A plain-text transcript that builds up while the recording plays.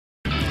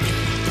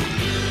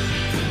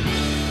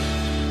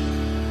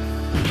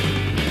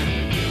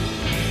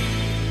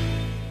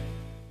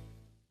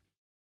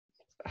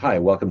Hi,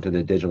 welcome to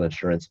the Digital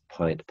Insurance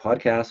Pint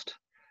podcast.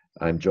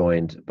 I'm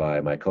joined by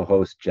my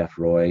co-host Jeff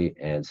Roy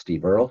and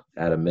Steve Earle.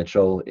 Adam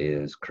Mitchell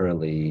is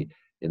currently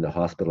in the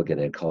hospital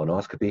getting a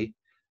colonoscopy.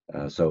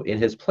 So in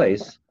his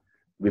place,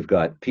 we've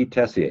got Pete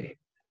Tessier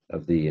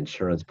of the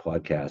Insurance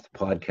Podcast,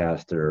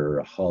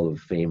 podcaster, Hall of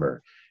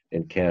Famer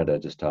in Canada,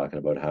 just talking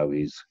about how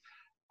he's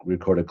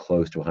recorded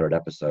close to 100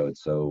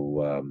 episodes.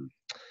 So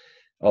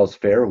all's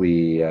fair.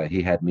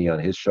 He had me on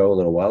his show a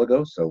little while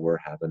ago, so we're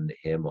having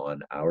him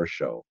on our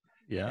show.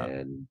 Yeah.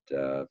 And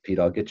Pete,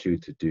 I'll get you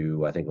to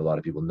do, I think a lot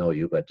of people know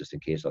you, but just in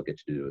case, I'll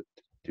get you to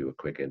do a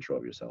quick intro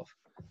of yourself.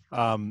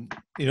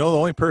 The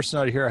only person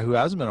out here who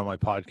hasn't been on my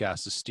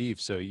podcast is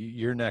Steve. So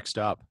you're next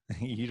up.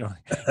 You're coming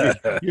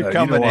you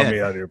don't want in.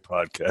 me on your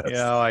podcast.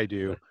 Yeah, I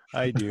do.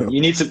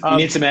 You need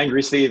some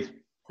angry Steve.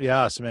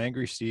 Yeah, some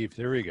angry Steve.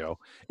 There we go.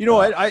 You know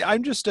what?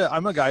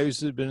 I'm a guy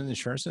who's been in the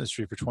insurance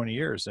industry for 20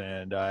 years,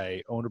 and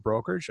I owned a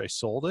brokerage. I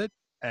sold it,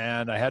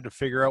 and I had to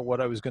figure out what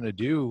I was going to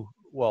do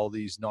while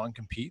these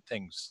non-compete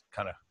things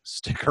kind of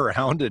stick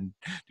around and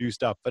do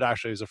stuff. But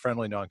actually, it was a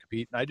friendly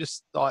non-compete, and I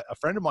just thought a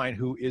friend of mine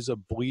who is a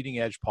bleeding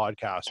edge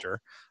podcaster,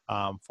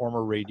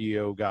 former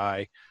radio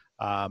guy.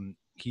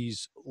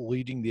 He's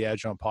leading the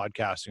edge on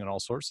podcasting and all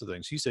sorts of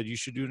things. He said, you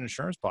should do an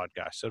insurance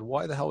podcast. I said,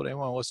 why the hell would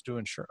anyone listen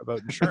to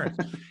about insurance?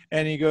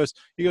 And he goes,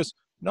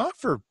 not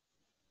for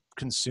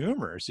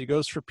consumers. He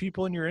goes, for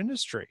people in your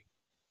industry.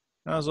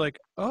 And I was like,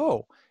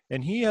 oh,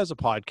 and he has a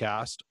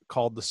podcast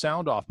called the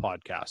Sound Off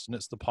Podcast, and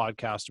it's the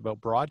podcast about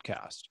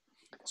broadcast.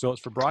 So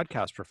it's for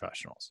broadcast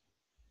professionals.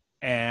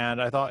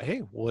 And I thought,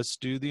 hey, well, let's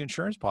do the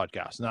insurance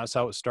podcast. And that's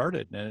how it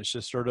started. And it's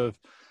just sort of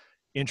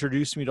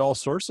introduced me to all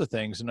sorts of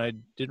things, and I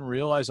didn't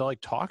realize I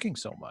like talking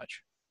so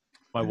much.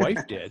 My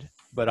wife did,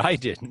 but I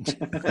didn't.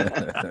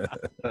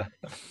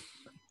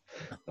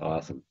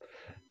 Awesome.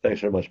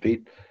 Thanks very much,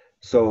 Pete.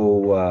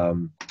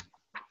 So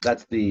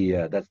that's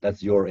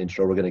your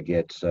intro. We're gonna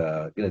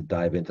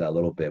dive into that a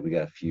little bit. We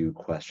got a few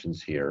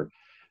questions here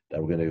that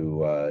we're going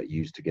to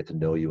use to get to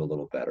know you a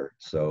little better.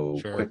 So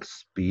Sure. Quick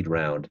speed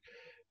round.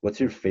 What's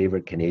your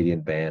favorite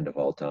Canadian band of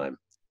all time?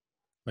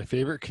 My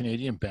favorite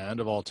Canadian band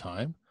of all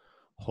time?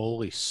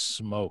 Holy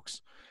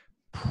smokes.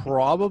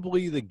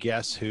 Probably the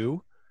Guess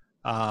Who.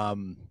 A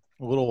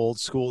little old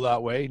school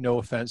that way. No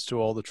offense to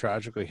all the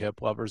Tragically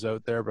Hip lovers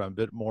out there, but I'm a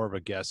bit more of a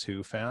Guess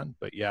Who fan.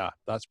 But yeah,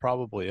 that's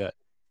probably it.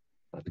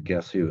 The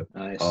Guess Who.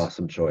 Nice.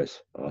 Awesome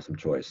choice. All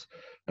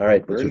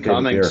right. What's your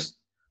favorite beer?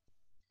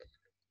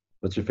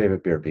 What's your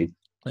favorite beer, Pete?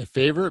 My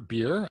favorite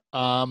beer?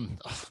 How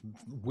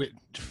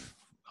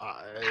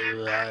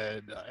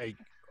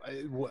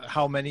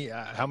many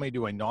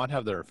do I not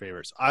have that are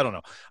favorites? I don't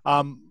know.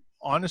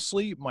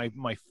 Honestly,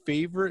 my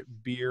favorite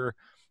beer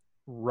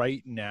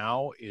right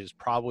now is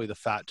probably the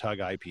Fat Tug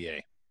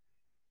IPA.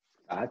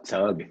 Fat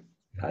Tug.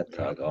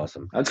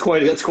 Awesome. That's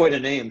quite a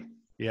name.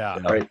 Yeah.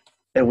 All right.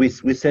 And we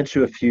sent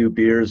you a few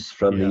beers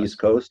from the East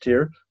Coast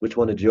here. Which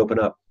one did you open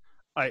up?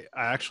 I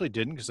actually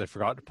didn't, because I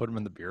forgot to put them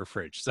in the beer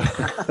fridge. So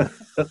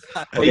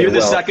Okay, you're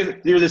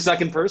the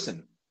second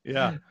person.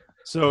 Yeah.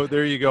 So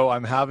there you go.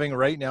 I'm having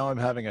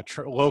a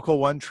local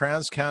one,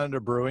 Trans Canada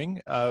Brewing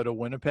out of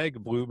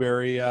Winnipeg,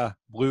 blueberry ale.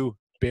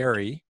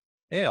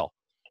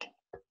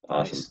 Awesome.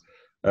 Nice.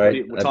 All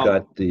right.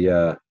 Tom?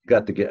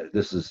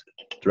 This is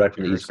direct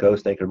from the East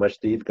Coast. Thank you very much,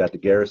 Steve. Got the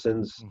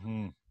Garrisons.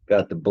 Mm-hmm.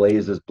 Got the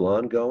Blazes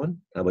Blonde going.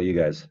 How about you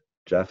guys?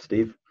 Jeff,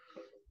 Steve?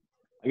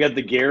 I got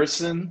the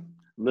Garrison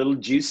Little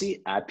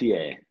Juicy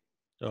IPA.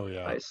 Oh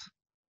yeah. Nice.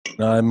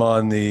 I'm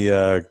on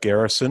the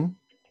Garrison.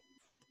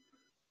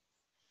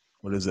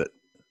 What is it?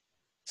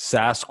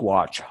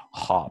 Sasquatch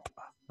Hop.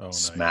 Oh, nice.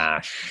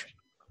 Smash.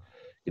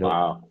 You know,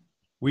 Wow.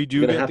 We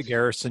do get the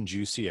Garrison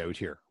Juicy out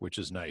here, which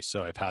is nice.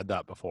 So I've had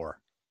that before.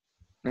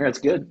 Yeah, that's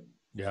good.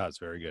 Yeah, it's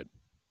very good.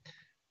 I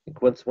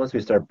think once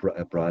we start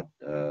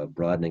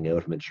broadening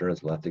out from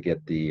insurance, we'll have to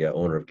get the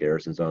owner of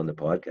Garrison's on the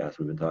podcast.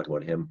 We've been talking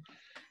about him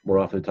more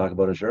often to talk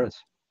about insurance.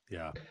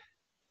 Yeah.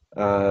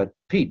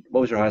 Pete,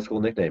 what was your high school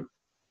nickname?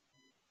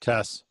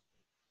 Tess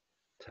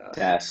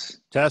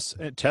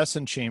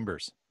and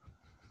Chambers.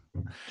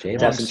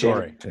 Chambers. Long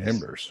story.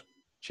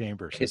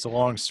 Chambers. It's a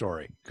long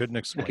story. Couldn't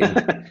explain.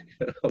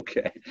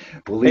 Okay.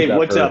 We'll leave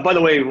by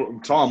the way,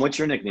 Tom, what's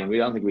your nickname? We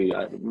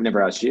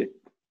never asked you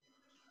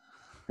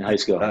in high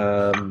school.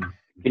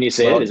 Can you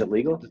say it? Is it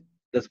legal?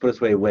 Let's put it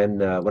this way: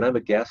 when I'm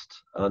a guest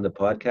on the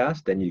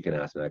podcast, then you can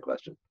ask me that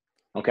question.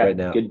 Okay. Right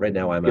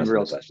now I'm asking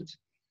the questions.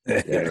 Yeah,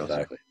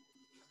 exactly.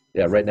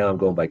 Yeah, right now I'm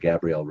going by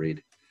Gabrielle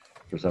Reed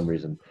for some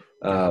reason.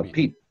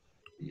 Pete.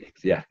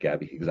 Yeah,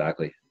 Gabby,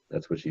 exactly.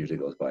 That's what she usually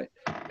goes by.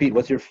 Pete,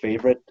 what's your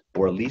favorite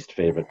or least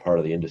favorite part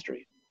of the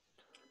industry?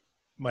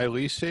 My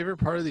least favorite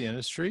part of the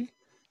industry?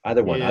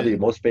 Either one. Either your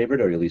most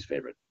favorite or your least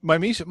favorite. My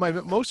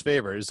most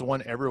favorite is the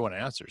one everyone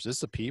answers. It's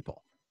the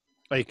people.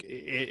 Like,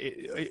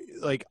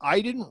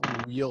 I didn't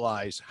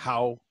realize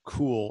how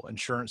cool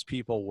insurance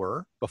people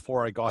were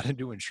before I got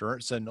into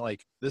insurance. And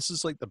like, this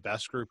is like the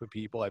best group of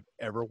people I've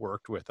ever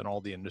worked with in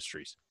all the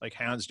industries, like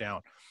hands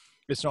down.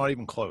 It's not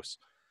even close.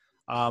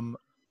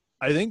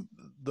 I think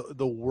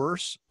the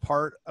worst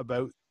part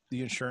about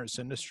the insurance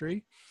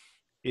industry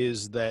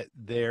is that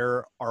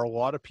there are a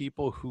lot of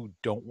people who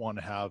don't want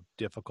to have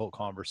difficult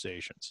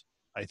conversations.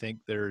 I think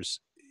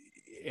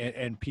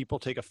and people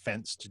take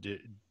offense to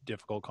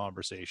difficult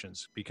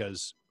conversations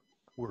because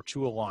we're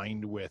too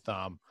aligned with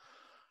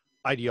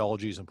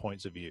ideologies and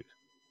points of view.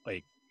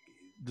 Like,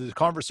 the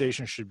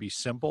conversation should be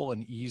simple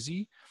and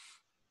easy,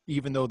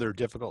 even though they're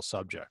difficult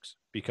subjects,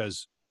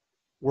 because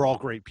we're all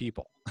great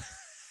people.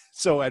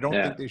 So I don't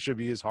think they should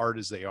be as hard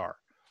as they are.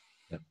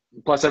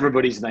 Plus,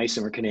 everybody's nice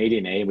and we're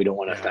Canadian, eh? We don't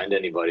want to offend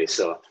anybody.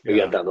 So we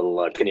got that little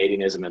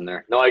Canadianism in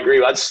there. No, I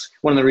agree. That's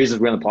one of the reasons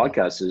we're on the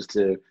podcast, is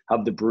to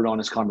have the brute,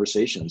 honest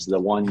conversations. The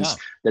ones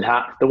that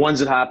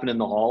happen in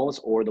the halls,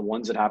 or the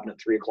ones that happen at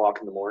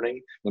 3:00 in the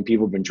morning when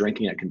people have been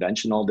drinking at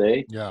convention all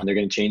day and they're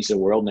going to change the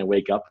world, and they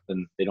wake up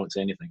and they don't say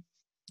anything.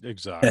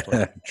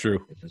 Exactly. True.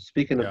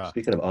 Speaking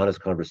of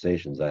honest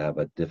conversations, I have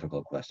a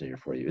difficult question here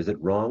for you. Is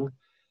it wrong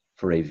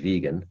for a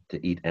vegan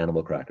to eat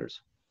animal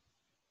crackers?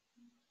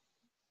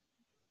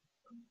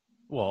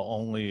 Well,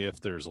 only if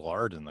there's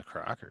lard in the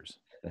crackers.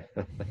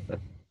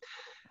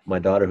 My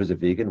daughter, who's a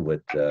vegan,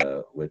 would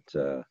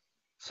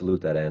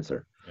salute that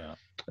answer.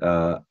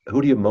 Yeah.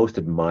 Who do you most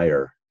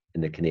admire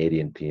in the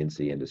Canadian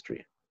P&C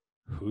industry?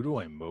 Who do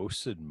I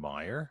most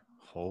admire?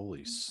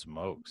 Holy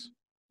smokes.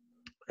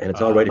 And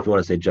it's all right if you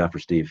want to say Jeff or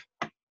Steve.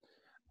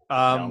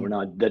 No, we're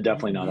not. They're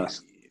definitely not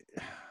us.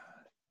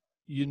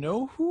 You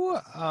know who?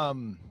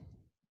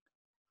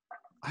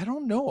 I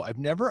don't know. I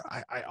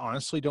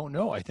honestly don't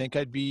know. I think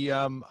I'd be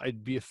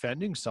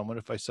offending someone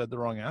if I said the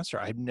wrong answer.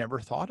 I've never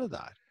thought of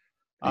that.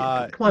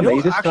 Come on,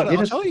 man.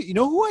 I'll tell you. You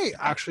know who I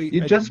actually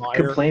just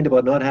complained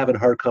about not having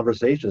hard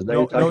conversations.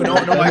 Now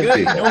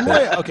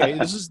No. Okay,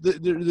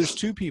 there's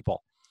two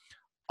people.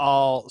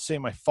 I'll say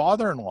my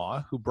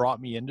father-in-law, who brought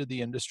me into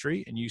the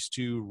industry and used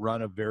to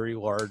run a very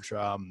large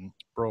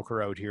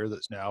broker out here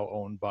that's now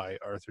owned by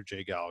Arthur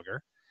J.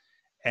 Gallagher.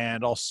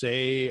 And I'll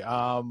say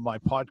my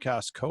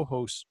podcast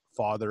co-host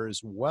father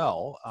as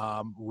well,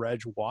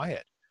 Reg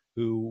Wyatt,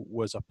 who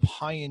was a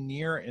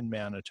pioneer in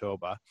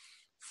Manitoba,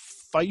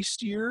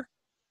 feistier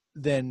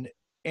than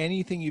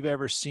anything you've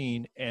ever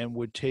seen, and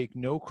would take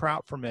no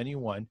crap from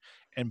anyone,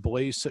 and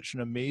blaze such an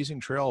amazing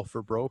trail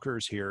for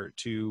brokers here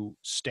to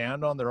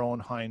stand on their own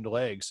hind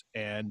legs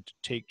and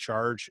take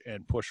charge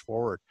and push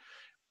forward.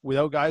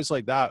 Without guys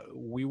like that,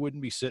 we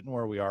wouldn't be sitting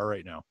where we are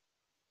right now.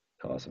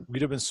 Awesome.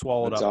 We'd have been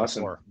swallowed That's up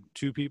awesome. before.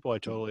 Two people I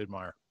totally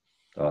admire.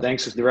 Awesome.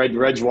 Thanks to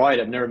Reg White.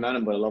 I've never met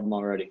him, but I love him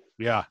already.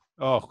 Yeah.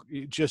 Oh,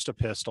 just a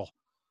pistol.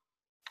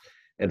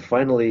 And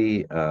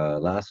finally,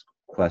 last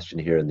question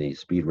here in the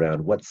speed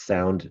round. What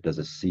sound does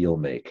a seal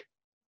make?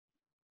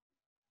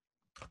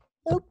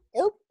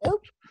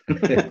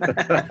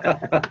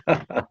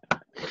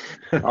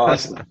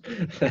 Awesome.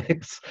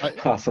 Thanks.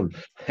 Awesome.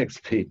 Thanks,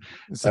 Pete.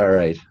 All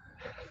right.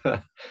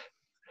 That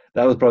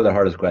was probably the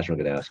hardest question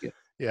we're going to ask you.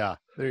 Yeah,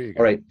 there you go.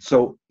 All right.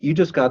 So you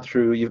just got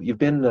through.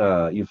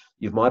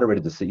 You've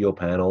moderated the CEO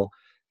panel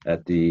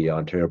at the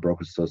Ontario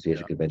Brokers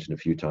Association convention a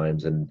few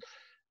times, and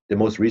the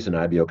most recent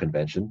IBO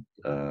convention,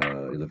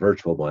 the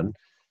virtual one,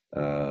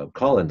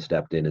 Colin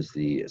stepped in as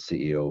the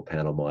CEO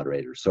panel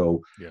moderator.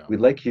 So we'd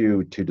like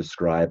you to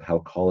describe how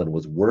Colin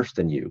was worse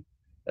than you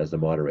as the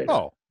moderator.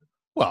 Oh,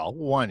 well,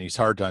 one, he's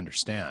hard to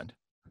understand.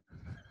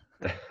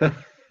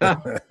 I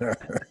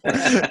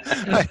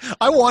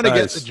want to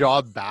get the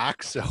job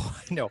back, so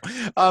no.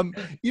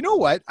 You know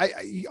what?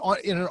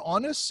 In an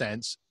honest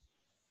sense,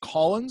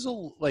 Colin's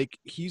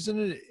he's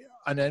in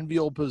an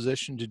enviable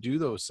position to do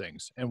those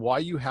things. And why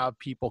you have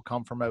people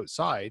come from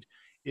outside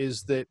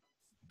is that,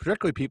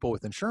 particularly people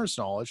with insurance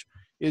knowledge,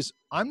 is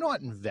I'm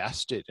not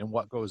invested in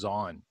what goes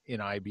on in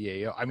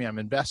IBA. I mean, I'm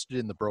invested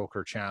in the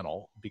broker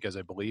channel because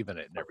I believe in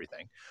it and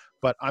everything,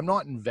 but I'm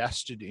not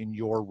invested in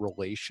your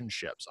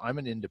relationships. I'm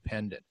an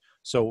independent.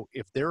 So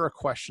if there are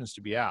questions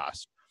to be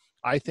asked,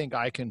 I think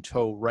I can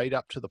tow right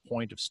up to the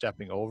point of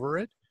stepping over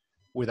it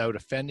without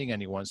offending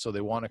anyone. So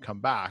they want to come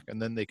back,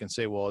 and then they can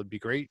say, well, it'd be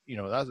great.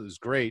 That was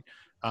great.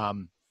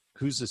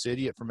 Who's this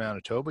idiot from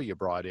Manitoba you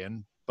brought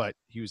in? But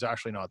he was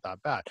actually not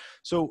that bad.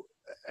 So,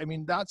 I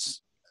mean,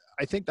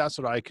 I think that's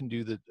what I can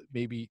do that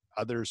maybe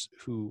others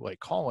who, like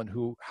Colin,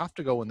 who have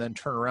to go and then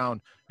turn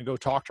around and go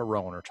talk to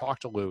Rowan or talk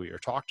to Louie or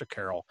talk to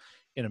Carol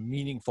in a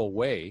meaningful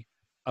way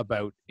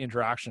about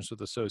interactions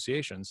with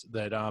associations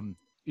that,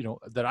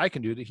 that I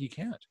can do that he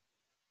can't.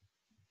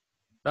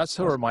 That's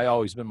sort of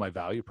always been my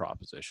value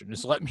proposition,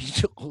 is let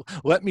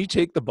me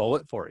take the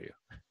bullet for you.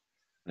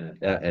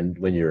 And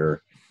when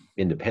you're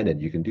independent,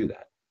 you can do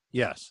that.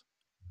 Yes.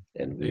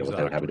 And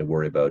without having to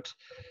worry about,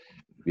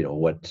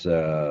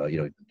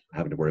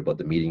 having to worry about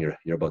the meeting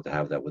you're about to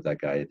have that with that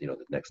guy, the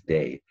next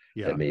day.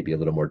 Yeah. That may be a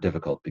little more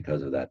difficult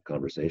because of that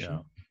conversation.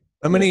 Yeah.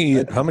 How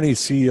many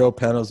CEO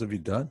panels have you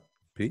done,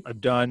 Pete? I've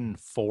done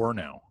 4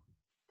 now.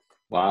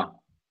 Wow.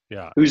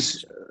 Yeah.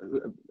 Who's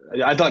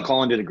I thought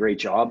Colin did a great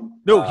job.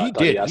 No, I he thought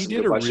did. asked He some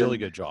did a questions. really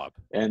good job.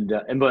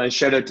 But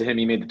shout out to him.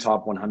 He made the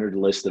top 100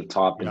 list of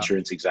top Yeah.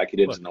 insurance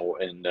executives in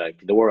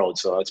the world.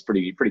 So that's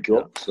pretty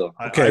cool. So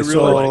I Okay, really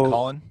so- like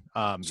Colin.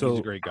 He's so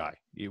a great guy.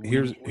 We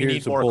here's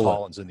need a more bullet.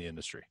 Collins in the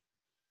industry.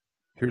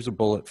 Here's a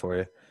bullet for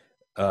you.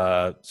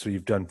 So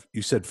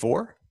you said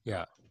 4?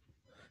 Yeah.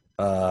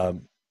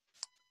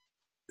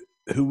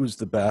 Who was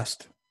the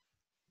best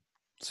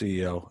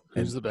CEO?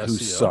 Who's and the best who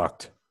CEO?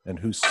 sucked and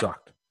who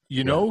sucked?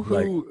 You know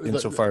who? Like,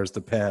 insofar as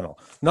the panel,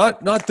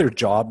 not their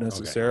job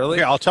necessarily.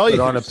 Okay, I'll tell you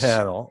but on a who's-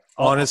 panel,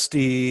 I'll-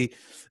 honesty,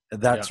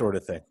 that Yeah. sort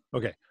of thing.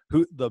 Okay,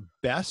 who the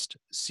best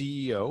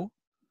CEO?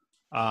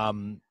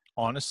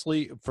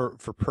 Honestly, for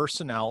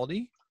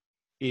personality,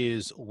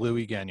 is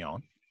Louis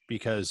Gagnon,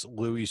 because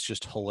Louis is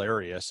just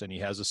hilarious and he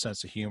has a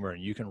sense of humor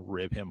and you can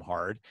rib him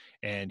hard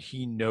and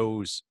he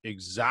knows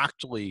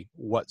exactly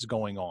what's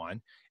going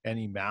on and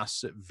he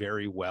masks it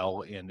very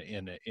well in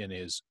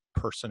his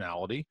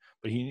personality.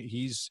 But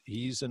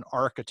he's an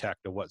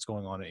architect of what's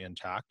going on at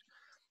Intact,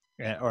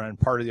 and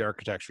part of the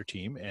architecture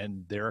team,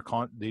 and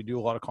they do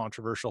a lot of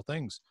controversial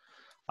things.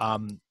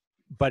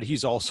 But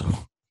he's also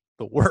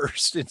the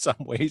worst in some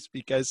ways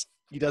because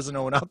he doesn't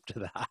own up to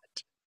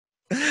that.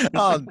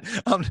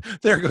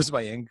 There goes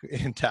my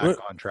Intact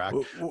contract.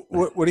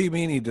 What do you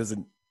mean he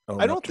doesn't?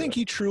 I don't think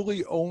he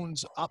truly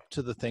owns up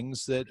to the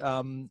things that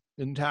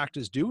Intact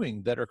is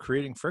doing that are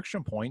creating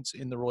friction points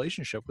in the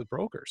relationship with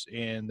brokers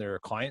in their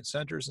client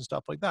centers and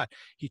stuff like that.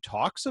 He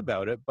talks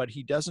about it, but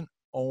he doesn't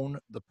own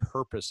the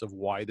purpose of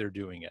why they're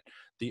doing it.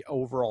 The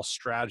overall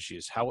strategy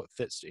is how it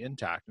fits to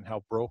Intact and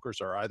how brokers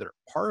are either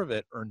part of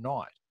it or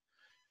not.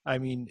 I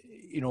mean,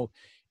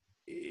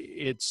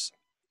 it's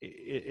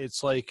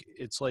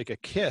like a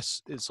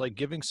kiss. It's like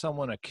giving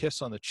someone a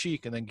kiss on the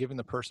cheek and then giving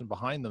the person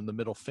behind them the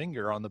middle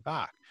finger on the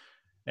back.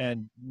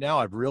 And now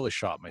I've really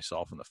shot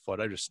myself in the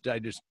foot. I just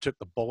took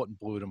the bullet and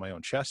blew it in my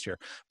own chest here.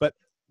 But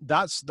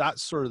that's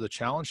sort of the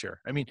challenge here.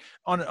 I mean,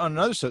 on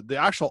another side, the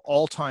actual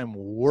all-time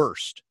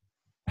worst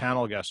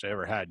panel guest I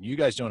ever had, and you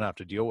guys don't have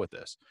to deal with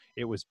this.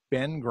 It was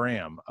Ben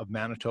Graham of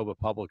Manitoba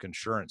Public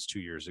Insurance 2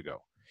 years ago.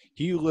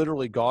 He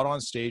literally got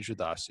on stage with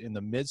us in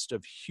the midst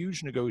of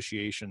huge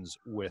negotiations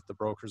with the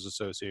Brokers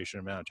Association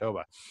of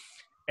Manitoba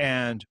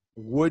and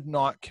would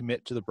not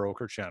commit to the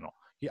broker channel.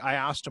 I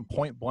asked him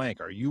point blank,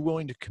 are you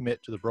willing to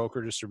commit to the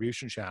broker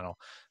distribution channel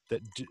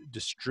that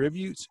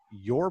distributes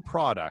your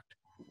product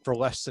for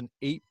less than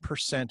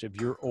 8% of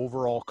your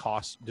overall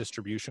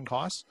distribution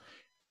costs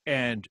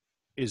and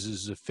is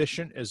as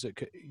efficient as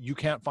you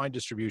can't find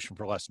distribution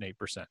for less than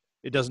 8%.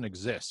 It doesn't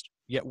exist,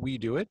 yet we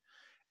do it.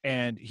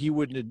 And he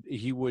wouldn't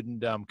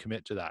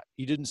commit to that.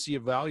 He didn't see a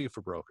value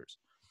for brokers.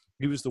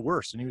 He was the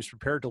worst, and he was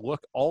prepared to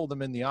look all of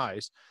them in the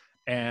eyes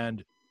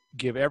and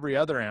give every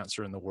other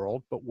answer in the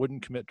world, but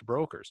wouldn't commit to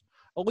brokers.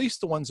 At least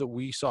the ones that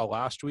we saw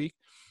last week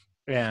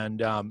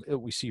and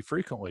we see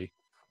frequently,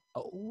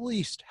 at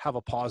least have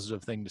a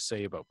positive thing to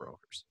say about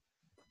brokers.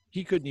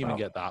 He couldn't even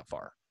get that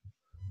far.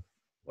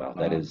 Wow,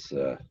 that is.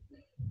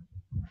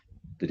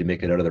 Did he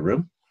make it out of the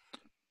room?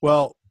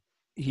 Well,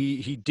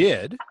 he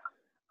did.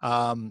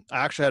 I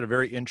actually had a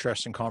very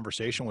interesting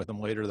conversation with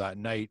him later that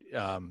night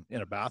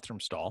in a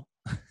bathroom stall.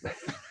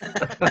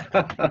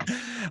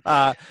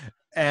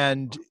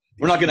 And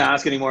we're not going to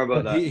ask any more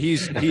about that.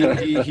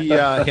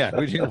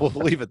 We'll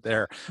leave it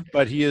there.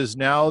 But he is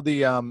now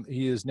the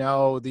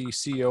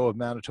CEO of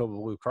Manitoba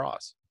Blue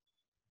Cross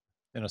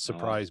in a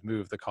surprise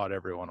move that caught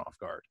everyone off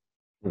guard.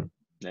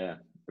 Yeah.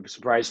 A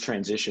surprise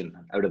transition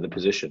out of the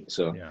position.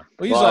 So yeah,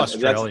 well, he's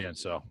Australian,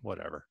 so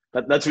whatever.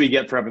 That's what you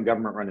get for having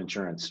government-run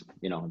insurance.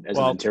 As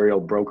an Ontario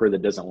broker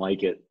that doesn't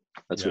like it,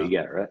 that's what you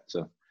get, right?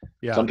 So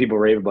some people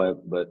rave about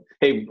it. But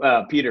hey,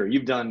 Peter,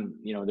 you've done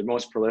the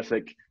most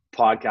prolific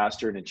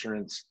podcaster in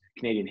insurance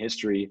Canadian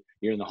history.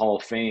 You're in the Hall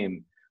of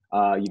Fame.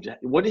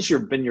 What has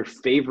been your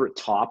favorite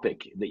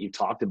topic that you've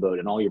talked about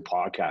in all your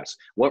podcasts?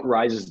 What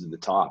rises to the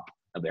top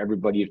of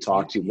everybody you've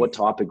talked to? What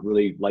topic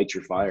really lights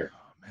your fire?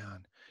 Man,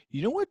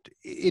 you know what?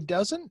 It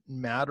doesn't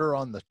matter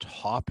on the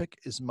topic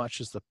as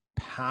much as the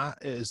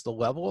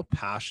level of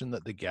passion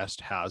that the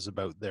guest has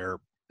about their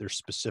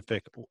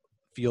specific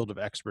field of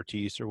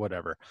expertise or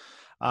whatever.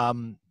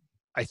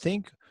 I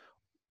think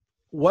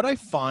what I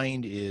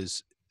find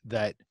is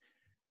that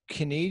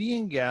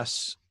Canadian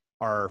guests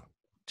are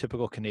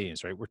typical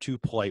Canadians, right? We're too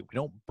polite. We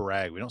don't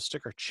brag. We don't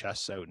stick our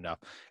chests out enough.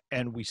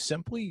 And we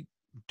simply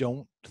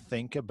don't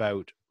think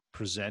about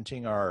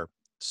presenting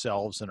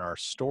ourselves and our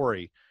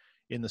story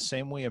in the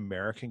same way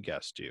American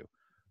guests do.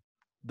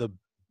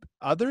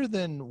 Other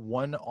than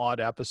one odd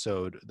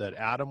episode that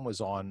Adam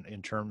was on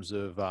in terms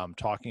of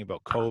talking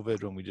about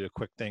COVID, when we did a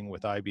quick thing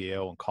with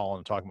IBAO and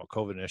Colin talking about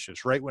COVID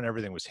initiatives, right when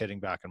everything was hitting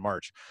back in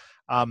March,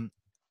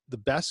 the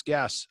best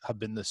guests have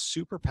been the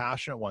super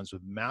passionate ones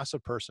with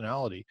massive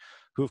personality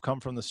who have come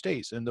from the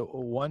States. And the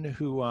one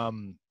who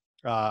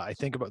I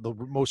think about, the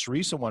most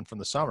recent one from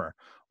the summer,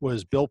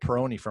 was Bill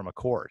Perroni from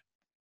Accord.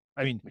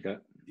 I mean,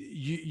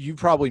 you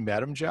probably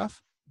met him,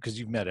 Jeff, because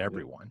you've met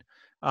everyone.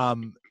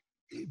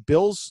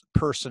 Bill's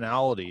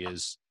personality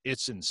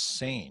it's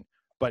insane,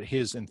 but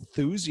his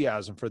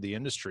enthusiasm for the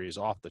industry is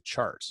off the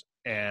charts,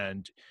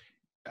 and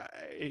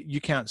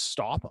you can't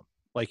stop him.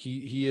 Like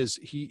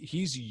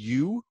he's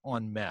you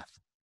on meth.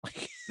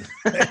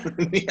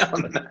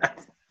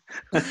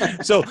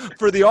 So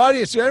for the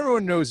audience,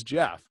 everyone knows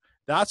Jeff.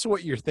 That's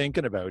what you're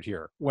thinking about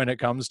here when it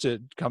comes to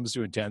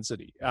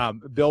intensity.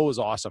 Bill was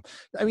awesome.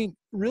 I mean,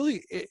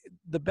 really,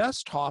 the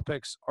best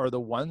topics are the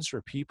ones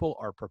where people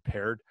are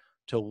prepared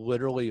to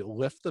literally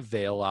lift the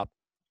veil up,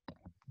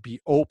 be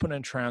open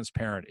and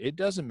transparent. It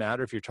doesn't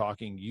matter if you're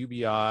talking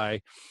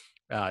UBI,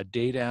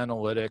 data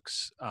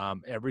analytics,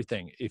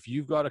 everything. If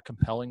you've got a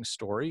compelling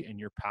story and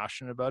you're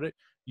passionate about it,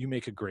 you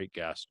make a great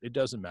guest. It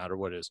doesn't matter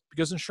what it is,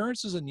 because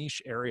insurance is a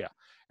niche area,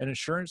 and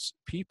insurance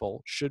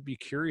people should be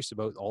curious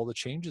about all the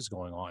changes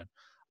going on.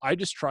 I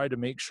just try to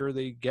make sure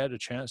they get a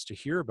chance to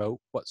hear about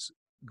what's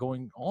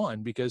going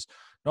on, because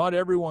not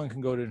everyone can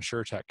go to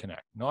InsurTech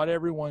Connect. Not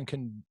everyone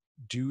can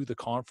do the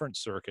conference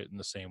circuit in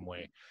the same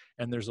way.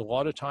 And there's a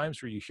lot of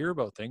times where you hear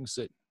about things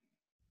that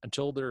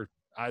until they're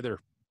either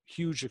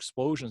huge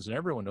explosions and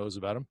everyone knows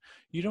about them,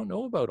 you don't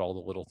know about all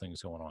the little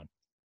things going on.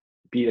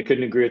 Pete, I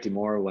couldn't agree with you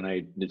more. When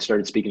I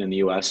started speaking in the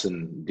US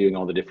and doing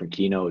all the different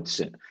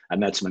keynotes, I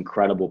met some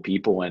incredible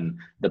people, and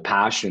the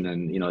passion,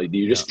 and,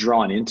 you're just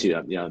drawn into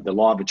it. The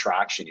law of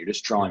attraction, you're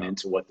just drawn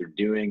into what they're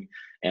doing.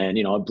 And,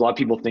 a lot of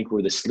people think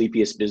we're the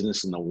sleepiest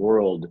business in the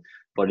world,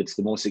 but it's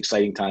the most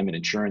exciting time in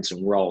insurance, and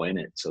we're all in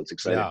it. So it's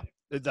exciting.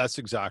 Yeah, that's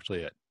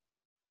exactly it.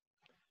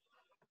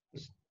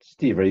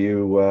 Steve, are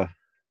you,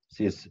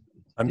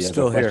 I'm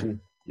still here.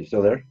 You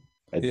still there?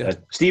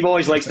 Steve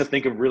always likes to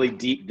think of really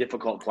deep,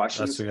 difficult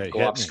questions. That's okay.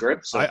 Go off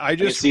script. So I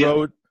just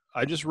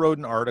wrote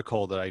an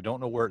article that I don't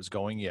know where it's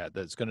going yet.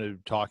 That's going to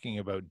talking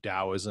about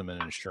Taoism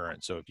and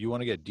insurance. So if you want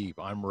to get deep,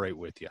 I'm right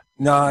with you.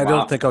 No, I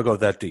don't think I'll go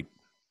that deep.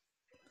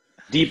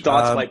 Deep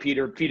thoughts by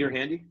Peter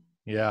Handy.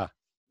 Yeah.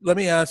 Let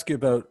me ask you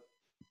about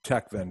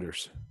tech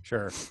vendors.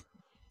 Sure.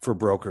 For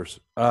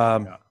brokers,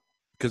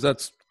 because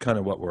that's kind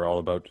of what we're all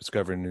about: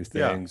 discovering new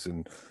things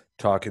and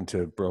talking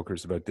to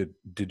brokers about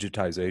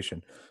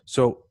digitization.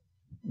 So,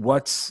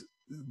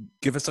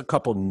 give us a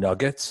couple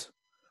nuggets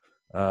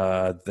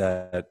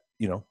that,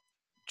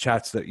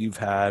 chats that you've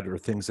had or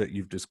things that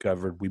you've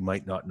discovered we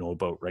might not know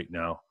about right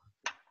now.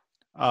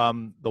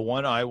 The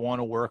one I want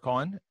to work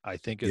on, I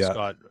think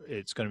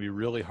it's going to be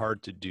really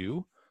hard to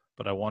do,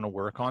 but I want to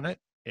work on it,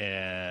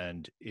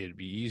 and it'd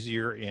be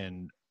easier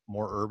in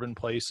more urban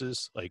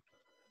places, like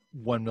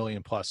 1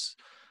 million plus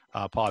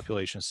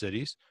population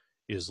cities,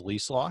 is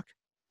LeaseLock.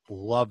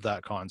 Love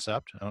that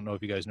concept. I don't know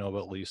if you guys know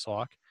about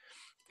LeaseLock.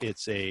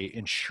 It's a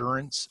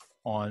insurance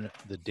on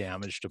the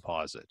damage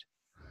deposit.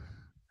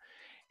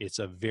 It's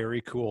a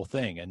very cool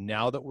thing. And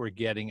now that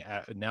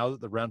now that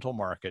the rental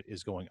market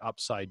is going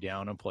upside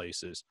down in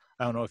places,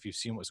 I don't know if you've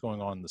seen what's going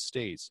on in the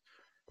States,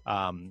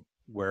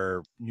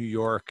 where New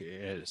York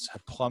is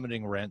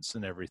plummeting rents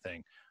and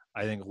everything.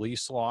 I think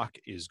LeaseLock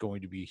is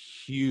going to be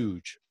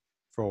huge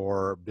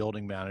for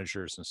building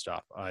managers and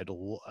stuff.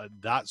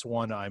 That's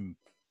one I'm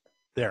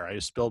there. I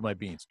just spilled my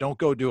beans. Don't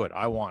go do it.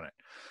 I want it.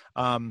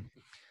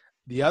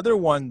 The other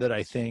one that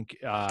I think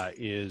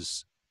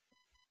is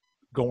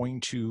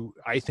going to,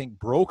 I think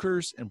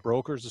brokers and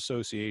brokers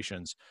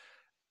associations,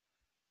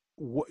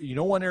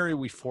 one area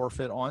we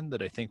forfeit on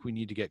that I think we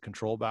need to get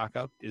control back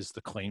of is the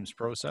claims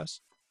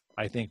process.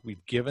 I think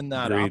we've given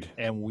that up,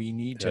 and we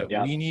need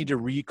to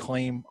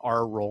reclaim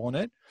our role in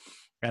it.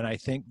 And I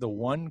think the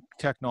one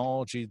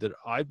technology that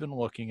I've been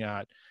looking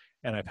at,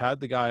 and I've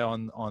had the guy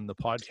on the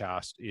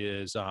podcast,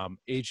 is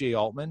AJ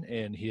Altman,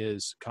 and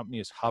his company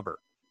is Hover.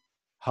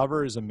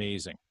 Hover is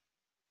amazing.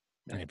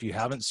 And if you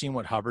haven't seen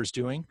what Hover's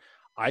doing,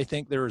 I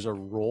think there is a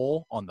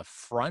role on the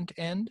front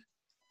end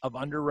of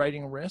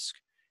underwriting risk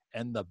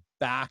and the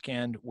back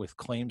end with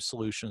claim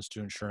solutions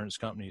to insurance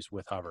companies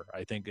with Hover.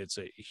 I think it's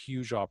a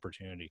huge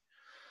opportunity.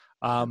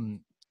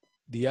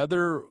 The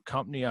other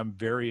company I'm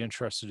very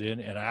interested in,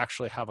 and I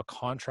actually have a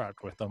contract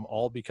with them,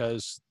 all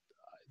because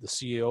the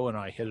CEO and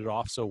I hit it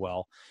off so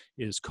well,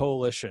 is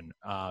Coalition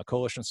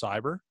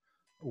Cyber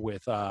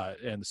with,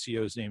 and the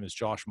CEO's name is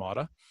Josh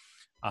Mata.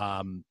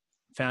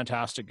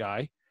 Fantastic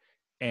guy.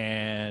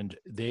 And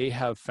they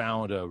have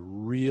found a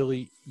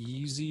really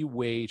easy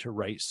way to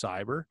write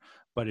cyber.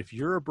 But if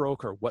you're a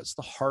broker, what's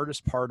the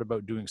hardest part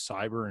about doing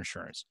cyber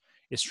insurance?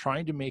 It's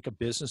trying to make a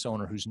business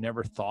owner who's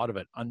never thought of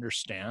it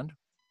understand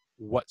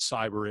what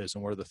cyber is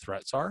and where the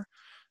threats are.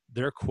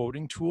 Their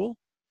quoting tool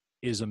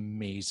is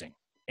amazing.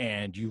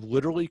 And you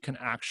literally can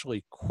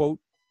actually quote.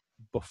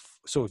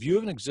 So if you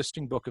have an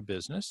existing book of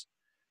business,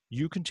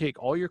 you can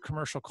take all your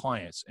commercial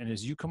clients, and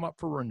as you come up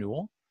for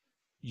renewal,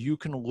 you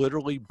can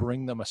literally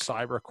bring them a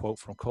cyber quote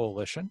from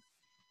Coalition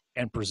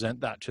and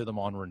present that to them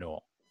on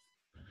renewal.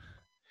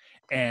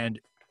 And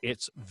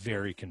it's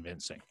very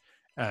convincing.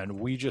 And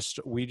we've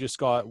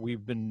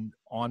been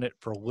on it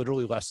for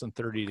literally less than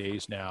 30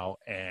 days now.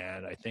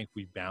 And I think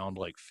we bound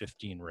like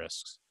 15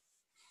 risks.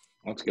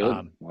 That's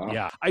good. Wow.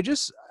 Yeah. I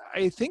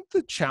think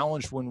the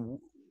challenge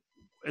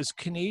as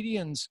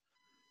Canadians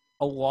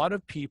a lot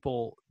of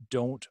people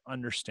don't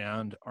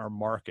understand our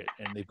market,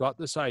 and they've got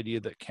this idea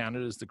that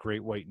Canada is the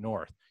Great White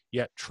North.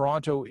 Yet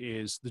Toronto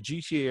is, the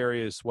GTA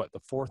area is what, the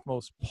fourth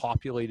most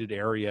populated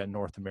area in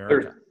North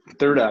America.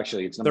 Third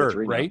actually. It's number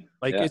 3 right? now.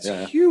 Like Yeah, it's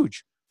yeah.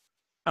 huge.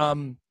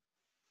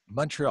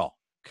 Montreal,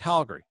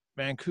 Calgary,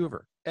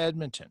 Vancouver,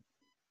 Edmonton,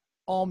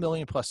 all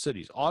million-plus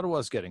cities.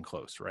 Ottawa's getting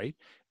close, right?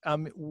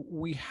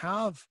 We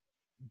have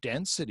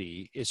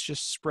density. It's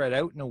just spread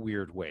out in a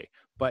weird way.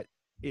 But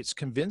it's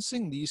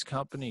convincing these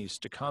companies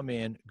to come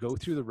in, go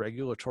through the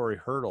regulatory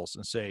hurdles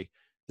and say,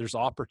 there's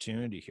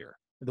opportunity here.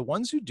 The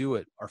ones who do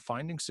it are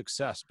finding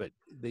success, but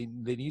they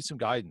need some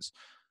guidance.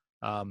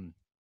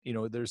 You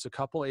know, there's a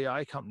couple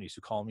AI companies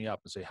who call me up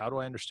and say, how do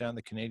I understand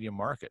the Canadian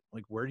market?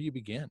 Like, where do you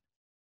begin?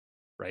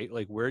 Right?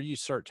 Like, where do you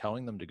start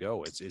telling them to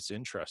go? It's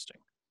interesting.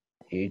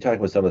 You talk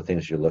about some of the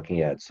things you're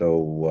looking at.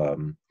 So,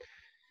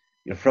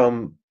 you know,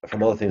 from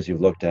all the things you've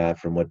looked at,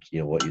 from what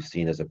what you've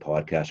seen as a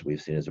podcast,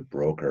 we've seen as a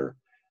broker,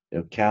 you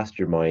know, cast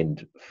your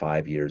mind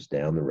 5 years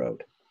down the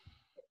road.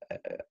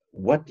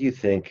 What do you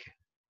think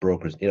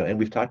brokers? You know, and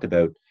we've talked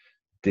about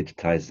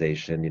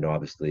digitization. You know,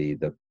 obviously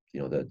the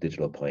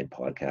Digital Pint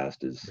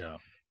podcast is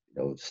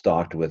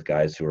stocked with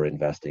guys who are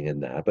investing in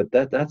that, but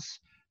that's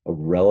a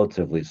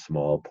relatively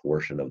small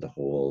portion of the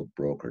whole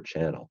broker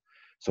channel.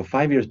 So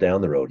 5 years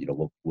down the road, you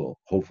know, we'll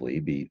hopefully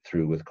be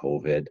through with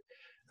COVID.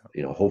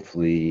 You know,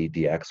 hopefully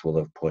DX will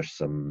have pushed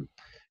some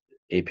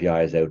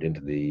APIs out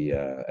into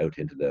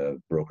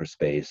the broker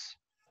space.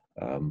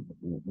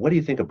 What do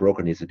you think a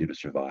broker needs to do to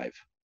survive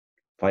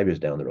 5 years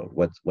down the road?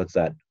 What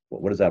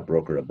does that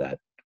broker of that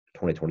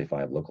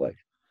 2025 look like?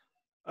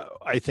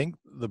 I think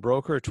the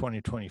broker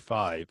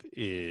 2025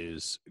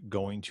 is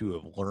going to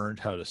have learned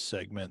how to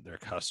segment their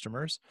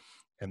customers,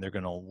 and they're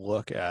going to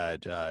look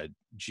at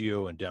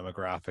geo and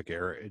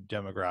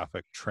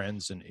demographic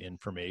trends and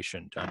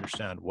information to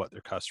understand what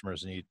their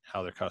customers need,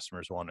 how their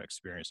customers want to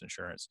experience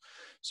insurance.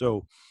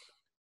 So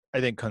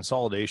I think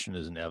consolidation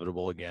is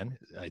inevitable again.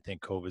 I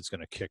think COVID's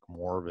going to kick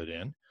more of it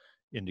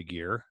into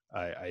gear.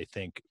 I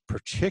think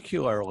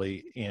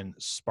particularly in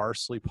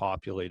sparsely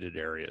populated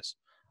areas.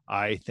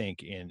 I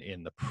think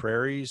in the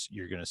prairies,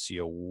 you're going to see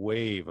a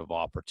wave of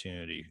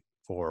opportunity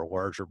for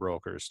larger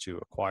brokers to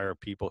acquire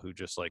people who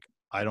just like,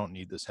 I don't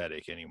need this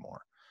headache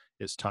anymore.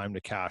 It's time to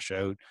cash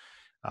out.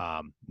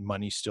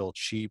 Money's still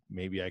cheap.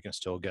 Maybe I can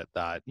still get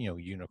that,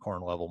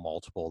 unicorn level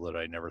multiple that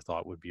I never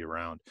thought would be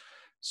around.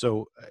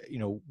 So,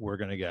 we're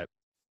going to get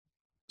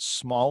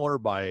smaller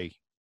by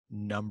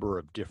number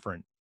of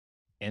different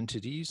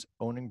entities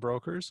owning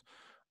brokers,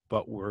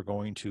 but we're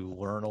going to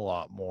learn a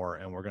lot more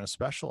and we're going to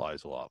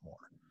specialize a lot more.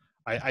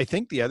 I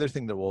think the other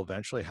thing that will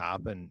eventually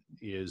happen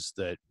is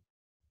that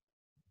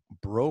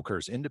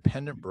brokers,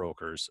 independent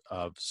brokers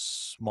of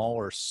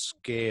smaller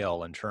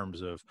scale in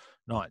terms of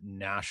not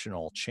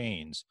national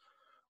chains,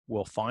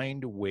 will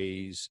find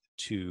ways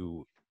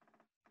to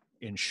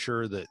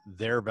ensure that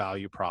their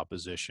value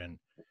proposition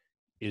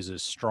is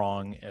as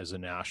strong as a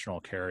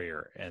national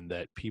carrier, and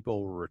that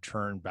people will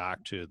return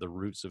back to the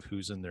roots of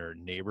who's in their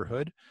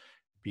neighborhood,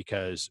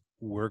 because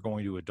we're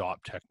going to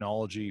adopt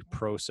technology,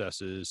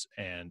 processes,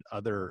 and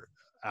other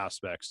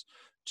aspects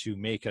to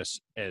make us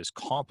as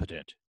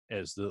competent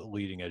as the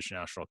leading edge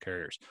national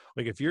carriers.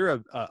 Like if you're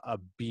a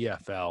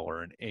BFL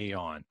or an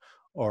Aon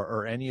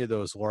or any of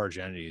those large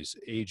entities,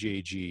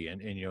 AJG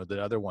and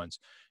the other ones,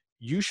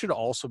 you should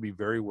also be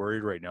very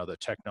worried right now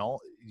that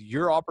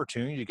your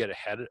opportunity to get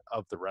ahead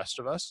of the rest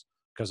of us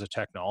because of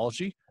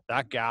technology,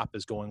 that gap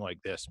is going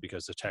like this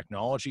because the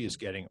technology is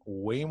getting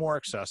way more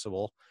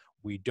accessible.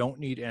 We don't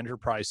need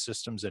enterprise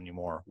systems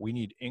anymore. We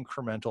need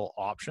incremental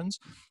options.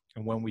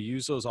 And when we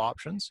use those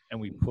options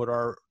and we put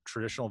our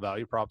traditional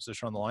value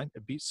proposition on the line,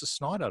 it beats the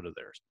snot out of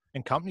theirs.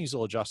 And companies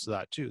will adjust to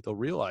that too. They'll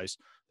realize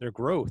their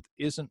growth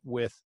isn't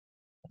with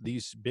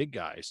these big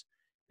guys.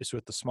 It's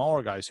with the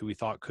smaller guys who we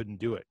thought couldn't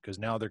do it, because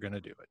now they're going to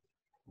do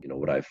it.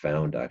 What I've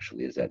found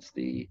actually is that's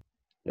the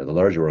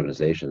larger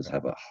organizations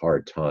have a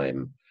hard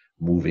time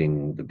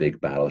moving the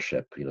big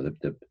battleship.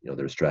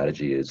 Their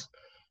strategy is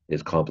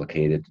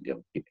complicated.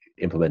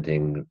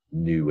 Implementing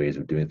new ways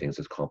of doing things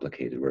is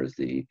complicated, whereas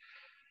the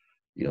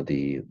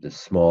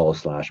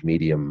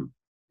small/medium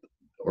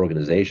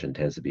organization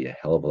tends to be a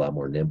hell of a lot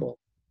more nimble.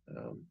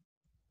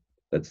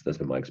 That's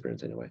been my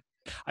experience anyway.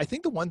 I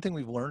think the one thing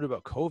we've learned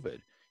about COVID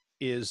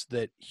is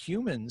that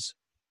humans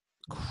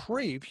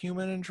crave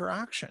human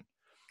interaction.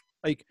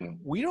 Like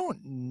we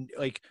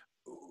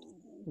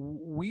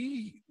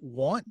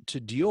want to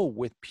deal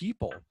with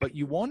people, but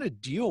you want to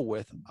deal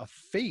with a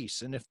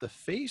face. And if the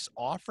face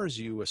offers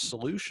you a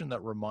solution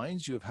that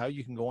reminds you of how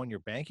you can go on your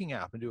banking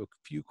app and do a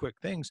few quick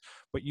things,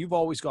 but you've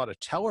always got a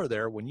teller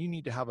there when you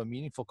need to have a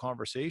meaningful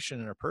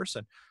conversation in a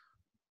person,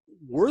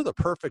 we're the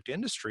perfect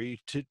industry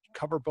to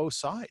cover both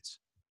sides.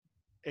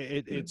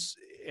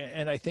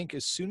 And I think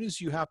as soon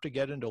as you have to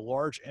get into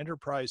large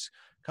enterprise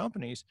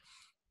companies,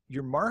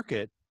 your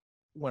market,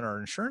 when our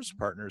insurance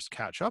partners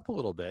catch up a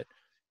little bit,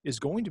 is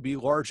going to be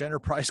large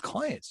enterprise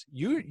clients.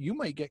 You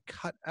might get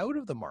cut out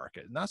of the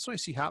market. And that's what I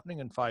see happening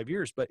in 5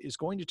 years, but it's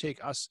going to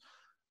take us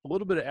a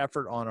little bit of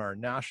effort on our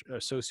national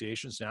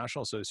association,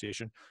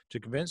 to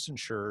convince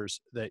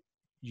insurers that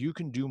you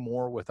can do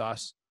more with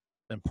us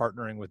than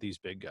partnering with these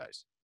big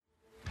guys.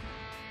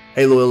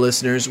 Hey, loyal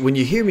listeners, when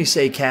you hear me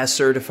say CAS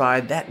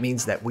certified, that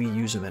means that we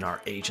use them in our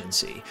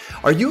agency.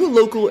 Are you a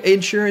local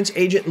insurance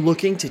agent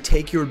looking to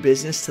take your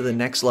business to the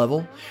next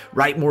level?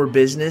 Write more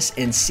business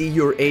and see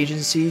your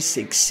agency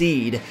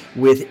succeed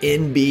with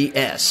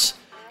NBS,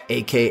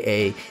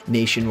 aka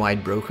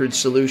Nationwide Brokerage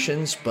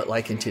Solutions. But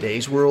like in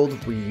today's world,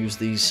 we use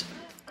these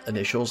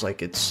initials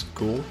like it's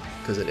cool,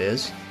 because it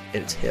is.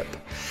 It's hip.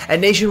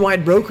 At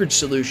Nationwide Brokerage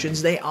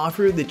Solutions, they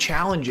offer the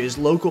challenges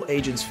local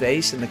agents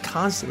face in the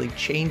constantly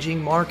changing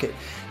market.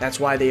 That's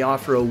why they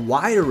offer a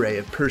wide array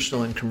of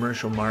personal and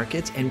commercial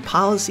markets and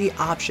policy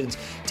options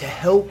to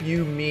help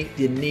you meet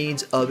the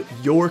needs of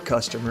your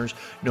customers,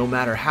 no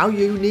matter how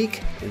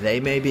unique they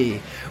may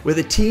be. With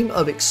a team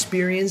of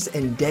experienced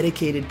and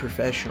dedicated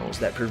professionals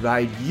that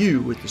provide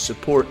you with the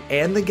support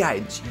and the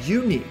guidance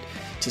you need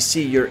to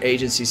see your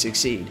agency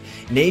succeed,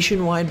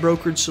 Nationwide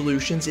Brokerage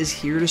Solutions is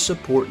here to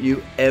support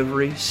you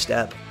every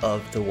step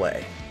of the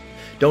way.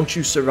 Don't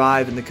you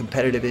survive in the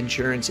competitive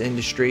insurance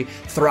industry?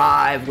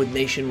 Thrive with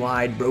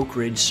Nationwide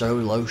Brokerage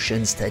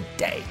Solutions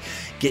today.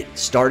 Get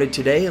started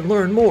today and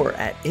learn more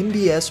at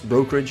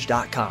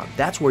mbsbrokerage.com.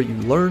 That's where you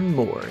learn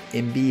more,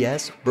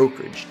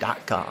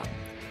 mbsbrokerage.com.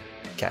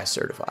 CAS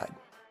certified.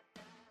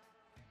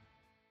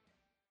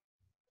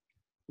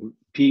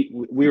 Pete,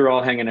 we were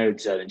all hanging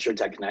out at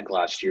InsurTech Connect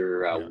last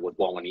year with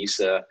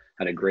Wawanesa,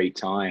 had a great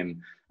time.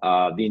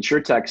 The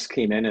InsurTechs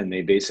came in and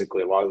they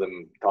basically, a lot of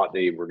them thought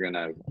they were going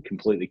to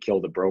completely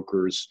kill the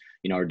brokers.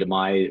 You know, our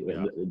demise,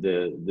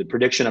 the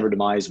prediction of our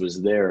demise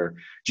was there.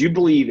 Do you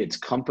believe it's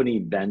company,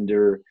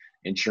 vendor,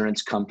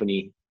 insurance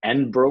company,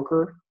 and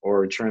broker,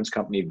 or insurance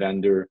company,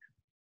 vendor,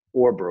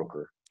 or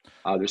broker?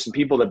 There's some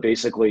people that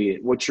basically,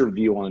 what's your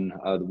view on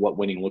what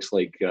winning looks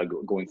like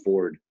going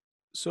forward?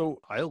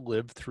 So I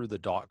lived through the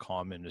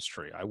 .com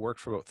industry. I worked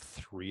for about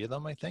 3 of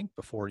them, I think,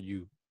 before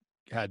you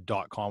had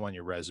 .com on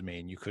your resume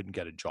and you couldn't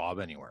get a job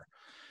anywhere.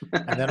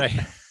 And then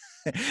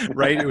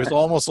right, it was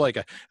almost like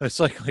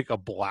it's like a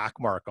black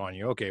mark on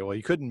you. Okay, well,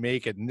 you couldn't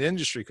make it and the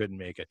industry couldn't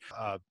make it.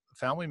 A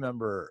family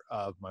member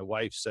of my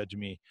wife said to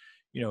me,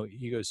 you know,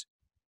 he goes,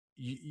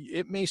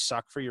 it may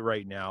suck for you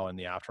right now in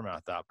the aftermath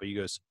of that, but he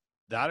goes,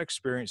 that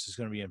experience is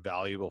going to be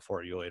invaluable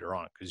for you later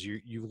on, because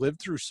you lived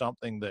through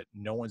something that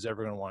no one's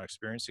ever going to want to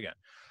experience again.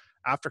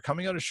 After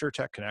coming out of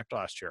SureTech Connect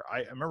last year, I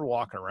remember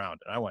walking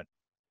around and I went,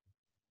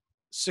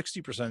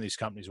 60% of these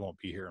companies won't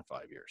be here in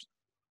 5 years.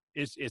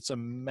 It's a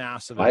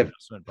massive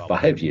investment.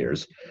 5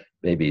 years,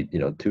 maybe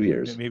 2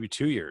 years. Maybe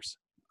 2 years.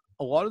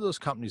 A lot of those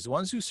companies, the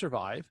ones who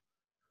survive,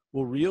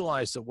 will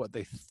realize that what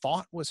they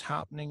thought was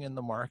happening in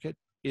the market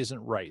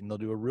isn't right. And they'll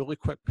do a really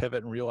quick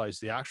pivot and realize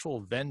the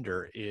actual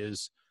vendor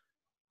is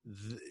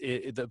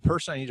the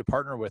person I need to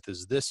partner with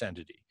is this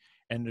entity.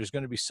 And there's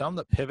going to be some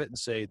that pivot and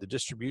say the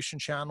distribution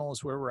channel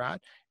is where we're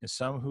at, and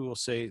some who will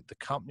say the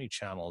company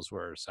channel is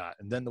where it's at.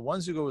 And then the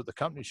ones who go with the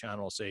company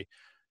channel say,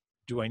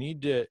 do I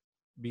need to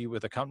be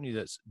with a company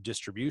that's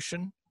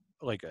distribution,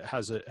 like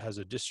has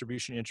a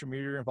distribution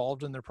intermediary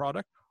involved in their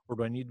product, or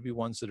do I need to be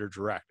ones that are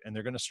direct? And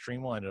they're going to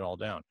streamline it all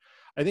down.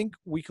 I think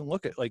we can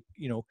look at,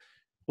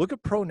 look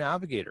at Pro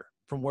Navigator.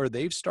 From where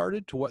they've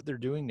started to what they're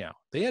doing now.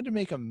 They had to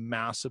make a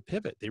massive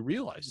pivot. They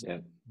realized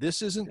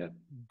this isn't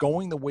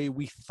going the way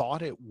we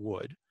thought it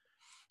would.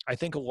 I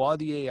think a lot of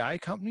the AI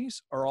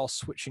companies are all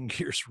switching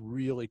gears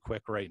really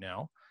quick right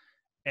now.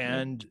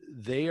 And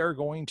they're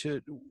going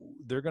to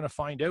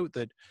find out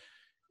that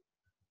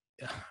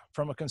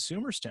from a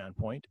consumer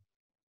standpoint,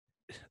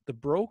 the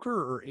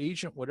broker or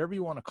agent, whatever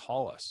you want to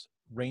call us,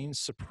 reigns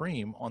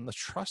supreme on the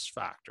trust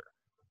factor.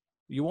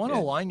 You want to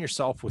align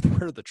yourself with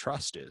where the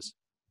trust is.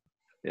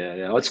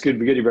 Yeah, that's good.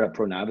 We're good to bring up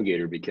Pro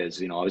Navigator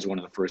because, I was one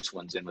of the first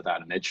ones in with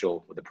Adam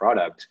Mitchell with the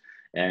product.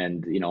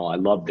 And, I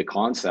loved the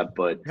concept,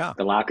 but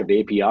the lack of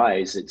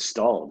APIs, it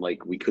stalled.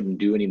 Like we couldn't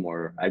do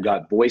anymore. I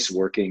got voice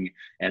working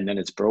and then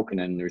it's broken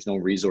and there's no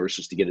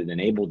resources to get it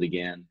enabled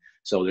again.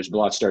 So there's a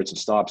lot of starts and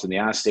stops. In the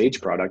Ask Sage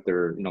product,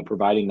 they're,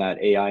 providing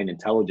that AI and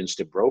intelligence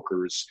to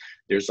brokers.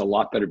 There's a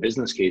lot better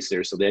business case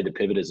there. So they had to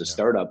pivot as a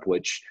startup,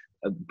 which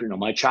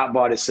my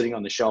chatbot is sitting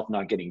on the shelf,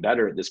 not getting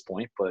better at this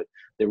point, but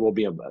there will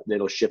be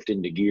it'll shift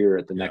into gear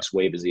at the next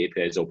wave as the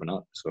APIs open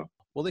up. So,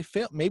 well,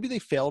 maybe they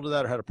failed at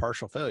that or had a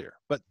partial failure,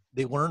 but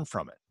they learn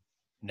from it.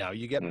 Now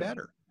you get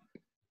better.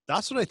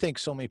 That's what I think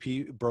so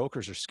many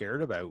brokers are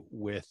scared about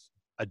with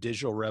a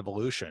digital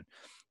revolution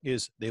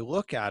is they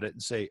look at it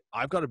and say,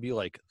 I've got to be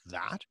like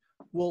that.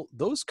 Well,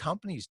 those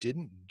companies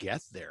didn't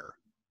get there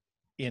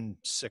in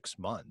 6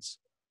 months.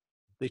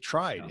 They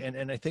tried. Yeah.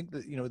 And I think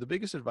that, the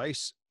biggest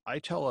advice I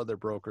tell other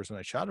brokers when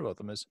I chat about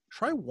them is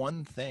try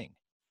one thing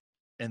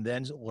and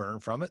then learn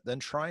from it, then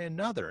try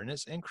another. And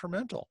it's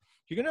incremental.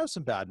 You're going to have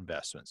some bad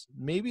investments.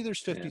 Maybe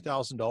there's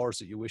 $50,000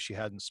 that you wish you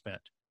hadn't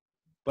spent,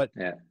 but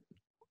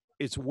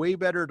it's way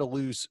better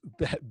to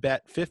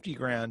bet 50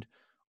 grand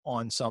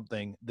on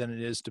something than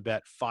it is to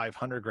bet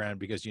 500 grand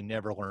because you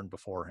never learned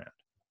beforehand.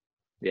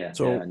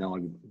 So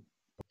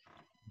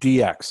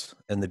DX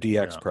and the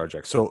DX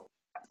project. So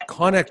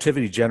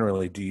connectivity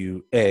generally, do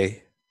you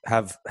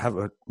have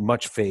a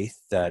much faith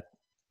that,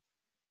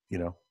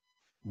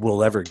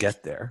 we'll ever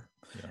get there?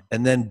 Yeah.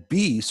 And then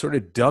B, sort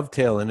of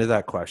dovetail into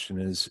that question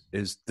is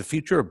the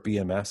future of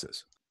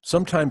BMSs.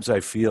 Sometimes I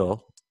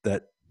feel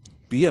that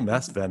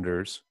BMS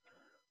vendors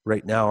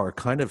right now are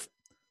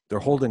they're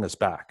holding us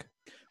back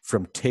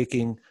from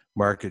taking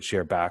market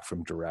share back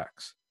from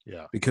directs.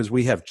 Yeah. Because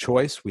we have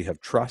choice, we have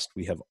trust,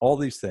 we have all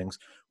these things.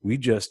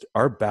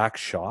 Our back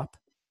shop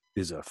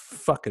is a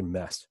fucking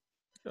mess.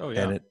 Oh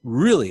yeah. And it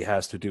really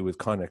has to do with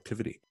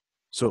connectivity.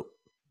 So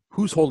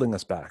who's holding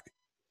us back?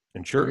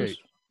 Insurers?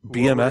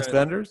 Okay. BMS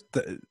vendors?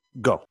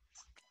 Go.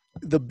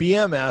 The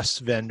BMS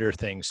vendor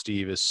thing,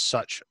 Steve, is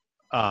such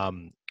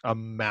a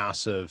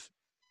massive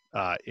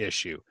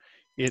issue.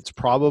 It's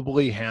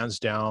probably hands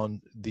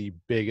down the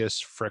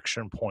biggest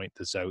friction point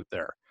that's out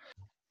there.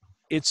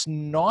 It's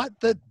not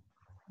that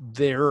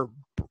they're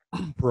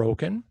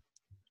broken,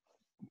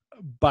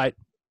 but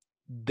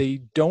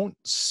they don't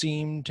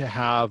seem to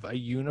have a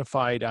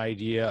unified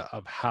idea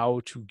of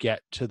how to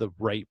get to the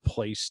right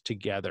place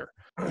together.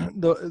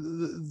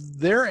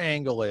 Their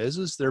angle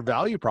is their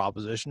value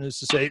proposition is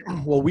to say,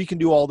 well, we can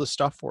do all this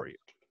stuff for you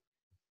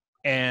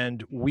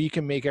and we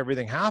can make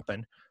everything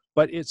happen,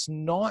 but it's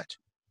not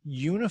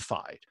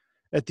unified.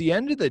 At the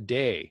end of the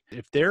day,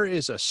 if there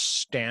is a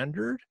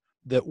standard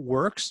that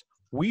works,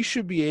 we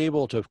should be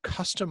able to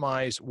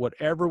customize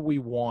whatever we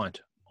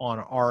want on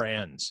our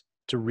ends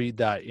to read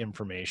that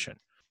information.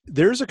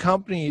 There's a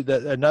company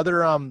another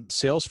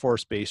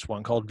Salesforce-based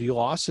one called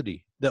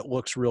Velocity that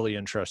looks really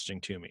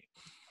interesting to me.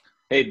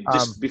 Hey,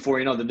 just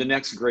before the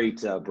next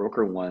great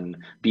broker one,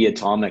 Be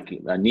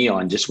Atomic,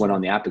 Neon, just went on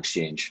the App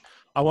Exchange.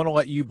 I want to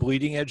let you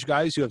bleeding edge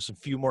guys who have some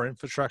few more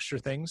infrastructure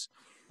things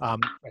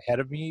ahead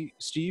of me,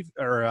 Steve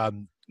or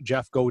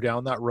Jeff, go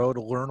down that road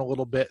to learn a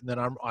little bit, and then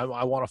I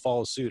want to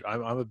follow suit.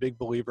 I'm a big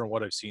believer in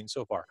what I've seen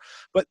so far.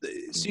 But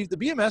Steve, the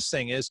BMS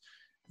thing is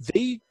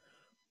they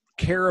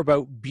care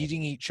about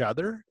beating each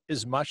other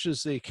as much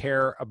as they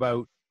care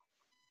about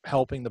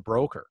helping the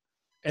broker,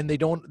 and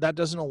that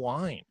doesn't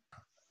align.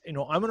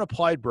 I'm an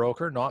applied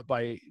broker, not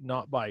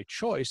by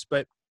choice,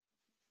 but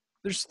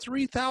there's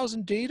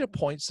 3,000 data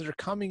points that are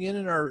coming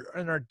in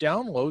our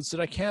downloads that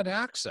I can't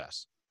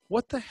access.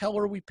 What the hell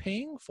are we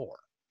paying for?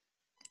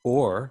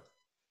 Or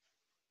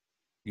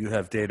you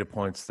have data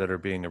points that are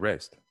being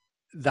erased.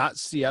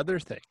 That's the other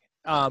thing.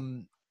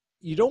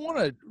 You don't want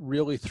to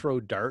really throw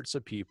darts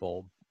at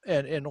people.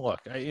 And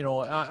look,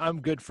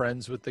 I'm good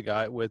friends with the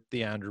guy, with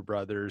the Andrew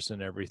brothers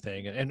and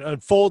everything.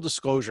 And full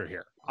disclosure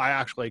here, I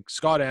actually,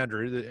 Scott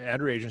Andrew, the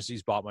Andrew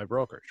Agencies bought my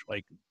brokerage.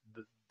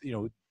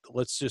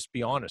 Let's just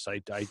be honest.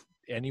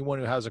 Anyone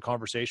who has a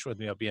conversation with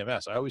me about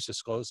BMS, I always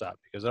disclose that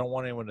because I don't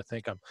want anyone to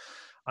think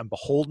I'm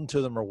beholden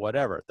to them or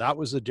whatever. That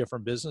was a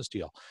different business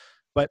deal.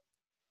 But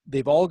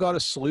they've all got a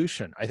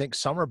solution. I think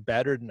some are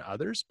better than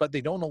others, but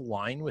they don't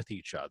align with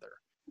each other.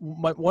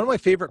 One of my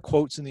favorite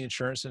quotes in the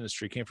insurance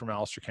industry came from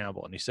Alistair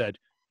Campbell, and he said,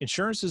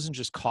 insurance isn't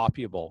just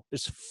copyable,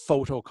 it's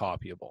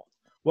photocopyable.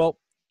 Well,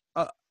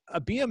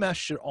 a BMS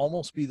should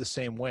almost be the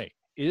same way.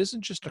 It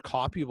isn't just a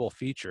copyable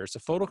feature, it's a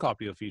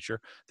photocopyable feature.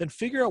 Then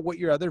figure out what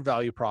your other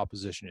value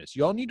proposition is.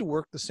 You all need to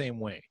work the same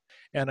way.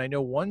 And I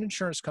know one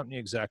insurance company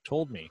exec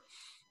told me,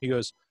 he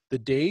goes, the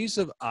days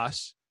of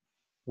us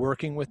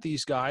working with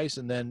these guys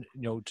and then,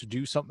 to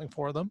do something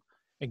for them,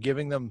 and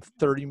giving them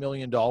 $30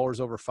 million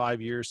over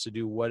 5 years to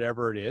do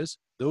whatever it is,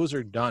 those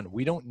are done.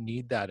 We don't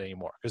need that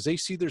anymore because they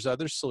see there's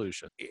other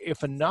solutions.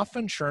 If enough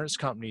insurance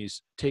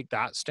companies take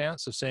that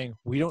stance of saying,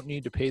 we don't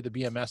need to pay the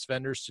BMS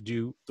vendors to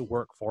do the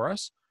work for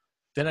us,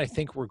 then I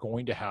think we're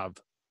going to have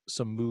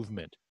some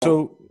movement.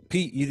 So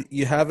Pete,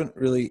 you haven't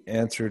really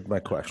answered my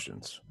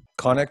questions.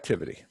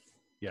 Connectivity.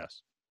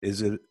 Yes.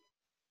 Is it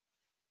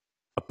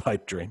a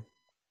pipe dream?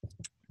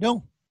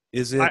 No.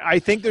 Is it? I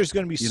think there's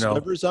going to be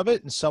slivers of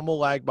it, and some will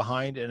lag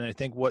behind. And I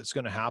think what's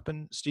going to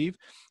happen, Steve,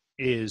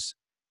 is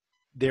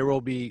there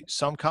will be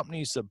some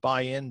companies that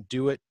buy in,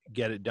 do it,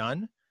 get it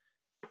done.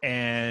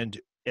 And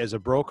as a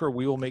broker,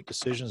 we will make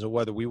decisions of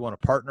whether we want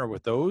to partner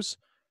with those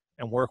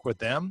and work with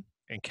them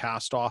and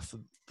cast off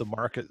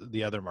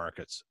the other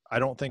markets. I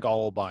don't think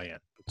all will buy in.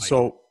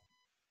 So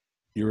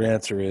your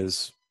answer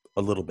is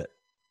a little bit.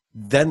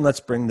 Then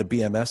let's bring the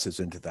BMSs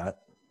into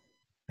that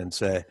and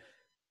say,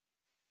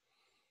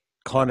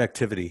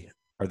 connectivity,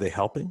 are they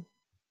helping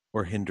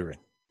or hindering?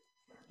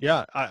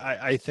 Yeah,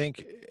 I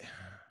think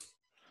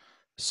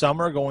some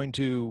are going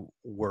to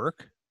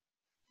work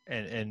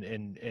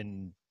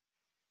and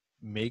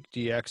make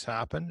DX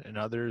happen, and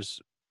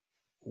others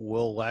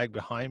will lag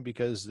behind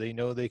because they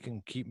know they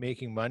can keep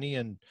making money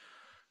and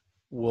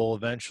will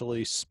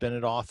eventually spin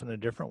it off in a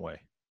different way.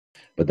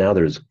 But now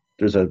there's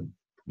a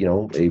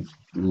a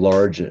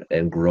large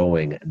and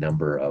growing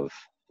number of,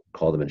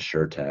 call them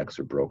insurtechs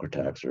or broker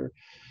techs or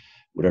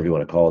whatever you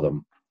want to call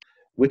them.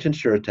 Which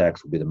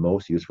insurtechs will be the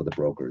most useful to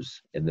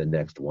brokers in the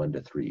next 1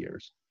 to 3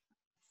 years?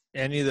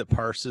 Any that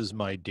parses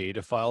my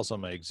data files on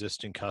my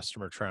existing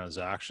customer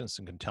transactions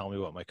and can tell me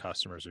what my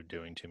customers are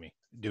doing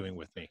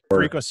with me.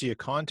 Frequency of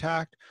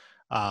contact,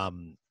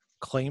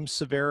 claim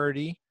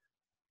severity,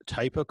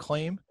 type of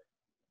claim,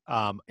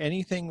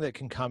 anything that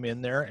can come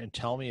in there and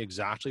tell me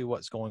exactly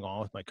what's going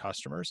on with my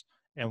customers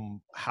and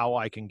how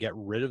I can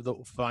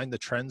find the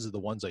trends of the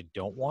ones I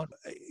don't want.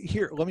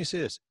 Here, let me say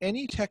this.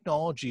 Any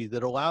technology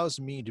that allows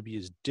me to be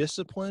as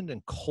disciplined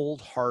and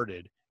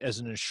cold-hearted as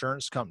an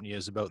insurance company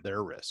is about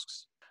their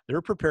risks.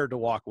 They're prepared to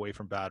walk away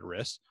from bad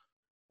risks.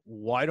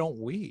 Why don't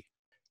we?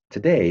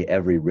 Today,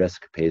 every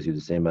risk pays you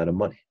the same amount of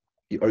money,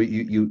 or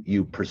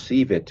you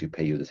perceive it to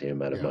pay you the same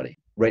amount of money.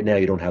 Right now,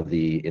 you don't have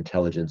the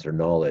intelligence or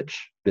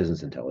knowledge,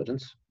 business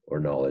intelligence or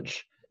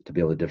knowledge, to be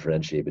able to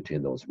differentiate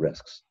between those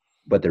risks.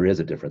 But there is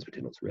a difference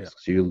between those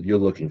risks. So you're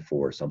looking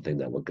for something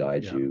that will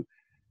guide you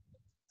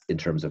in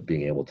terms of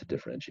being able to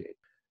differentiate.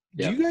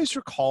 Do you guys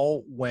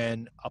recall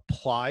when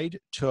Applied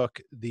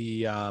took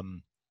the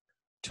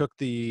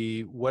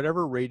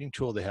whatever rating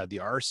tool they had, the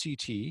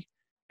RCT,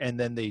 and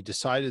then they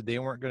decided they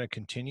weren't going to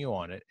continue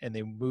on it, and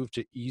they moved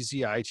to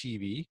Easy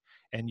ITV,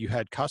 and you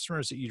had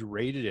customers that you'd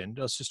rated in,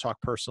 let's just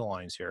talk personal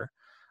lines here,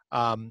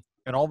 and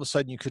all of a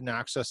sudden you couldn't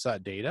access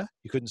that data,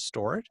 you couldn't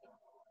store it?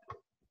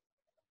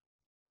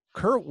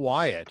 Kurt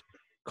Wyatt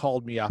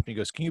called me up and he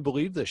goes, "Can you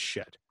believe this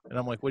shit?" And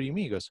I'm like, "What do you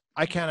mean?" He goes,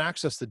 "I can't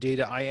access the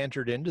data I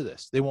entered into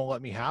this. They won't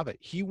let me have it."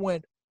 He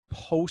went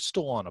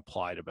postal on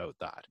Applied about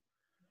that.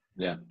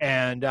 Yeah.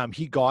 And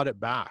he got it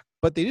back,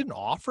 but they didn't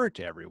offer it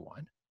to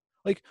everyone.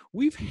 Like,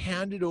 we've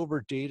handed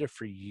over data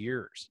for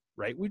years,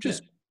 right? We've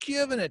just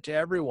given it to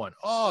everyone.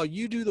 Oh,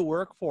 you do the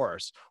work for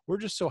us. We're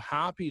just so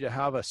happy to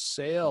have a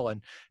sale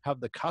and have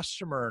the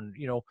customer and,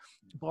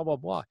 blah, blah,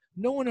 blah.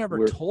 No one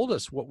ever told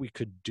us what we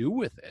could do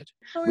with it.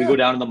 We go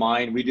down to the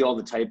mine, we do all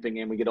the typing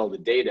in, we get all the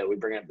data, we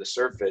bring it up to the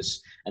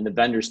surface, and the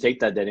vendors take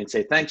that data and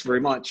say, "Thanks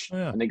very much."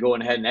 And they go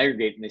ahead and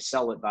aggregate and they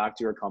sell it back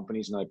to our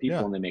companies and other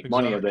people and they make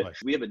money of it.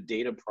 We have a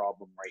data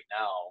problem right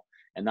now.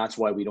 And that's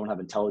why we don't have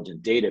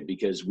intelligent data,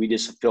 because we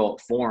just fill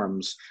out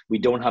forms. We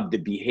don't have the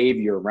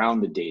behavior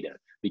around the data,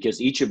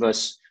 because each of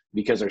us,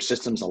 because our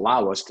systems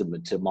allow us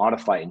to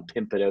modify and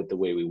pimp it out the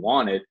way we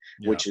want it,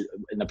 which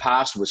in the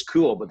past was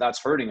cool, but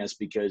that's hurting us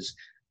because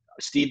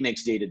Steve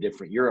makes data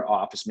different. Your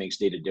office makes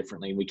data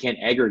differently. And we can't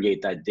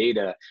aggregate that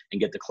data and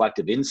get the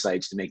collective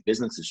insights to make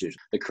business decisions.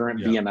 The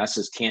current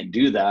BMSs can't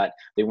do that.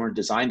 They weren't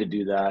designed to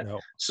do that.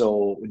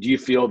 So do you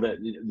feel that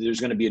there's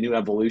going to be a new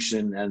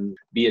evolution, and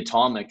Be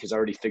Atomic has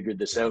already figured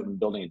this out and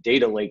building a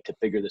data lake to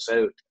figure this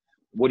out?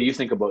 What do you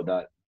think about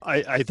that?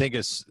 I think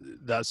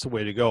that's the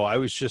way to go. I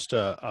was just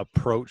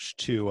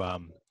approached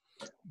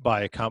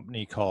by a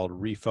company called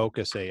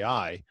Refocus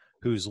AI,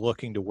 who's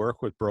looking to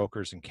work with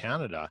brokers in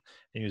Canada,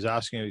 and he was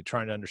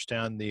trying to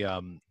understand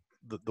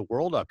the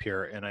world up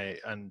here,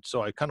 and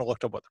so I kind of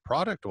looked up what the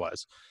product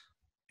was,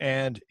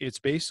 and it's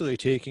basically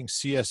taking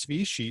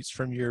CSV sheets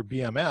from your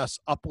BMS,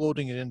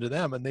 uploading it into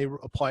them, and they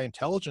apply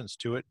intelligence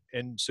to it,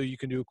 and so you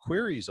can do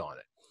queries on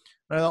it.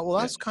 And I thought, well,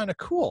 that's kind of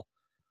cool,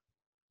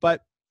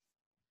 but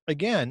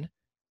again,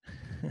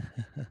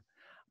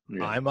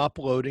 I'm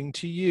uploading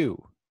to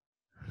you.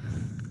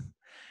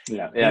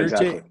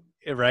 Exactly.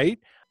 Right?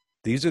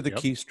 These are the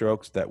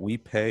keystrokes that we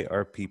pay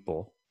our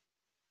people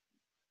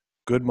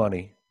good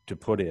money to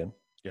put in.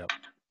 Yep.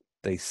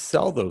 They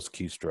sell those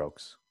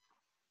keystrokes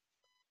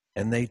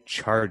and they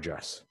charge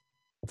us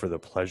for the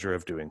pleasure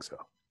of doing so.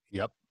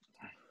 Yep.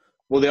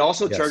 Well, they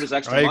also charge us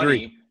extra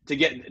money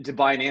to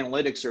buy an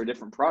analytics or a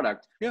different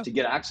product to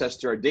get access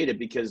to our data,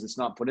 because it's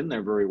not put in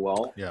there very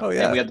well. Yeah. Oh,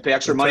 yeah. And we have to pay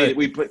extra money.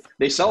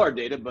 They sell our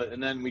data,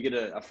 and then we get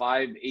a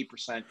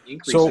 5-8%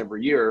 increase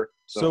every year.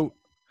 So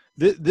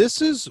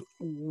this is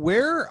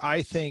where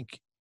I think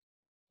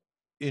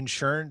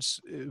insurance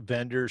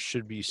vendors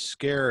should be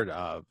scared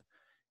of,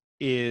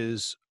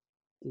 is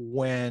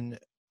when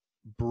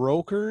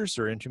brokers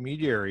or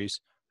intermediaries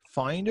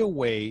find a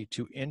way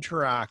to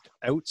interact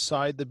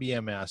outside the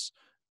BMS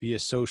via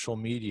social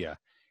media,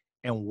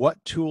 and what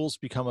tools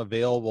become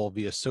available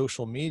via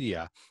social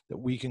media that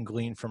we can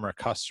glean from our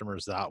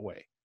customers that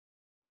way,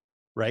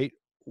 right?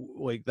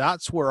 Like,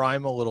 that's where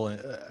I'm a little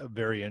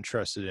very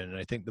interested in. And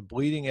I think the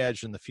bleeding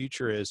edge in the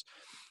future is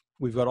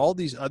we've got all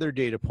these other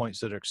data points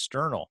that are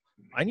external.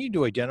 I need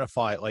to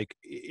identify, like,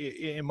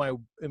 in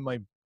my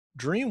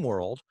dream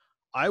world,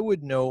 I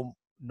would know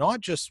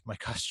not just my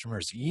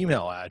customer's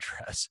email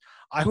address,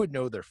 I would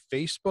know their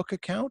Facebook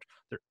account,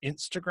 their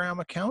Instagram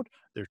account,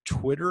 their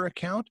Twitter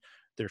account,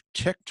 their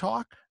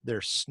TikTok, their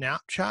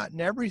Snapchat,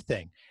 and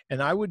everything.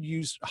 And I would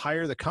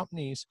hire the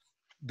companies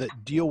that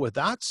deal with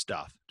that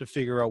stuff to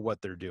figure out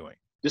what they're doing.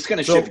 Just kind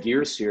of shift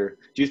gears here.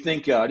 Do you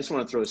think, I just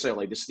want to throw this out,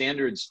 like the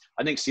standards,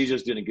 I think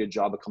CISO's doing a good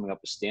job of coming up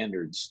with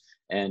standards,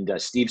 and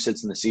Steve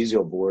sits in the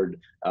CISO board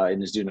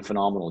and is doing a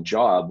phenomenal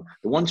job.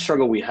 The one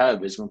struggle we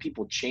have is when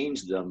people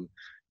change them,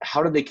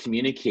 how do they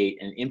communicate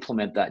and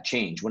implement that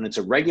change? When it's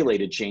a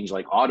regulated change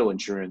like auto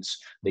insurance,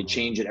 they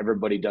change it,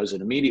 everybody does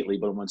it immediately.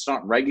 But when it's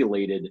not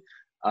regulated,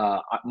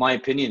 my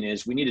opinion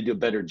is we need to do a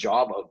better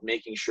job of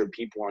making sure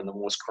people are in the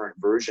most current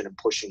version and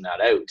pushing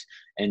that out.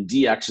 And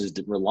DX is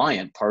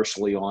reliant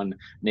partially on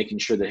making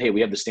sure that, hey, we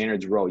have the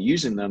standards, we're all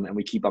using them, and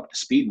we keep up to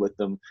speed with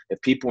them.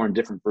 If people are in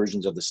different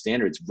versions of the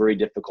standards, very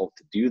difficult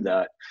to do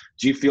that.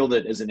 Do you feel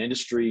that as an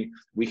industry,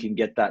 we can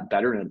get that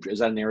better? And is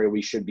that an area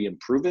we should be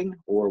improving?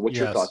 Or what's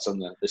your thoughts on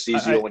the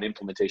CZO and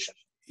implementation?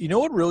 You know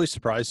what really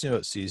surprised me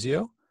about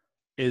CZO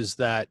is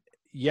that,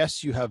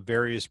 yes, you have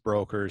various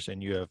brokers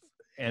and you have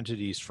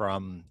entities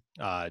from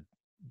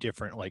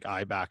different like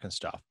IBAC and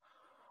stuff.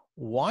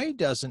 Why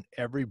doesn't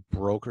every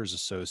brokers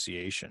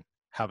association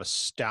have a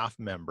staff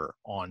member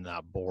on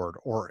that board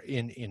or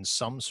in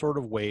some sort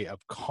of way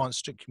of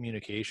constant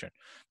communication?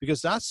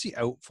 Because that's the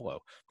outflow,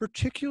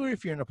 particularly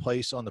if you're in a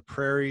place on the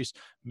prairies,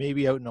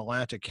 maybe out in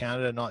Atlantic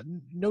Canada.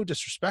 No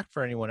disrespect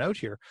for anyone out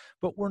here,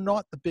 but we're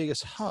not the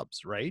biggest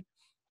hubs, right?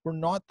 We're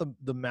not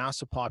the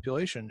massive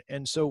population.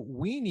 And so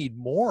we need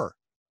more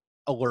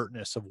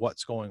alertness of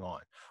what's going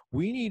on.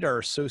 We need our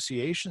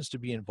associations to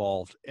be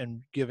involved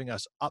and giving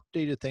us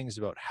updated things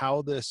about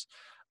how this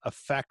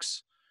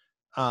affects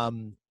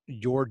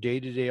your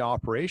day-to-day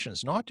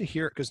operations. Not to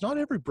hear, because not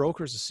every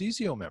broker is a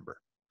CZO member.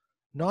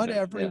 Not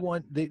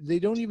everyone, they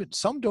don't even,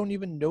 some don't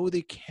even know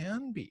they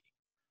can be.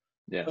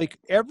 Yeah. Like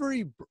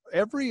every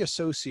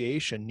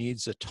association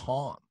needs a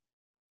Tom.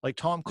 Like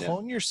Tom,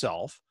 clone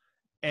yourself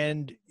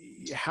and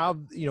have,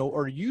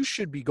 or you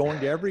should be going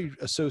to every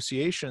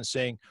association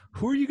saying,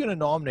 who are you going to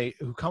nominate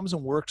who comes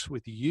and works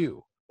with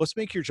you? Let's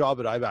make your job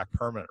at IBAC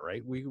permanent,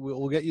 right?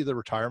 We'll get you the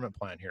retirement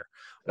plan here.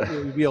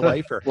 You'll be a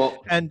lifer.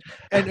 Well, and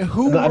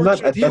who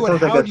works with you, and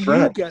how do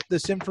you get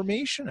this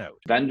information out?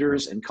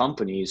 Vendors and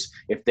companies,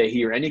 if they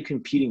hear any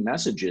competing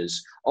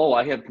messages, oh,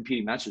 I have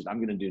competing messages, I'm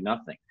going to do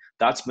nothing.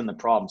 That's been the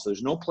problem. So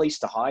there's no place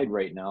to hide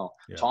right now.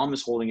 Yeah. Tom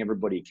is holding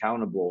everybody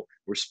accountable.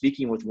 We're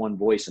speaking with one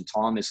voice, and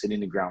Tom is hitting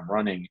the ground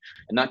running.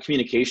 And that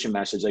communication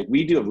message, like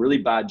we do a really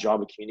bad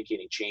job of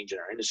communicating change in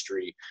our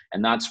industry.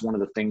 And that's one of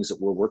the things that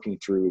we're working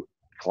through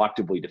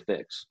collectively to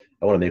fix.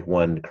 I want to make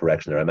one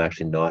correction there. I'm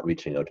actually not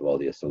reaching out to all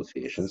the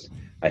associations.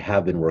 I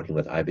have been working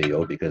with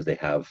IBAO because they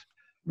have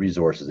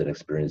resources and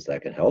experience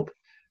that can help.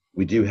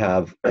 We do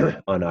have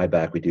on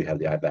IBAC, we do have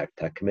the IBAC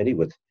Tech Committee,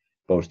 with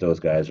both those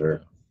guys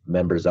are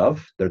members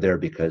of. They're there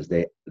because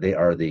they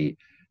are the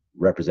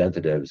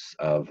representatives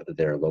of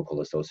their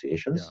local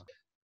associations.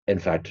 Yeah. In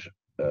fact,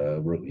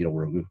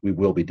 we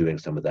will be doing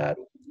some of that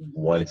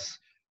once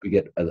we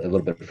get a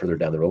little bit further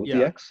down the road with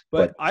DX.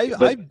 But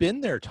I've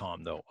been there,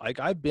 Tom, though. Like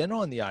I've been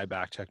on the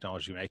IBAC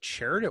technology, and I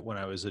chaired it when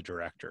I was a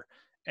director.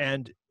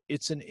 And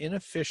it's an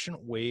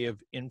inefficient way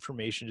of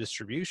information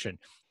distribution.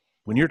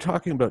 When you're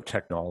talking about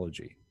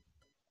technology,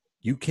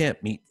 you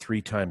can't meet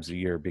 3 times a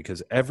year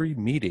because every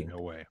meeting,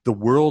 the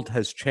world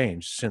has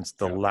changed since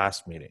the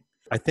last meeting.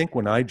 I think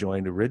when I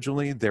joined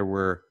originally, there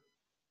were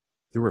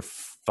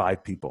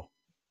 5 people.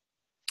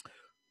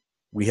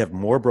 We have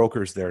more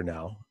brokers there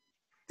now.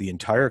 The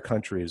entire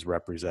country is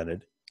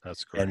represented.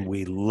 That's great. And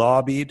we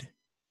lobbied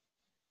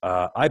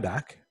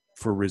IBAC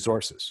for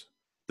resources.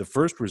 The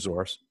first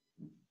resource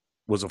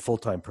was a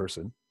full-time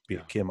person,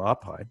 Kim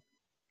Oppheim,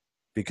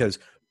 because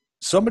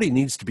somebody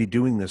needs to be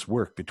doing this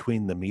work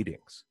between the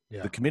meetings.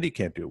 Yeah. The committee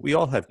can't do it. We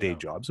all have day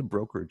jobs and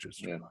brokerages.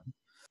 Yeah.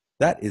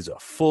 That is a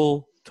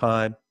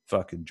full-time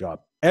fucking job.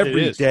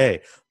 Every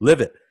day.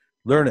 Live it,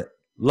 learn it,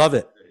 love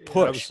it,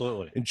 push.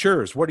 Absolutely.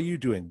 Insurers, what are you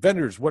doing?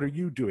 Vendors, what are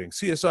you doing?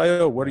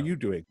 CSIO, what are you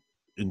doing?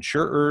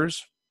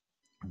 Insurers,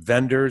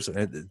 vendors,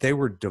 and they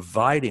were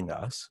dividing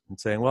us and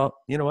saying, well,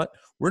 you know what?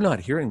 We're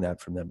not hearing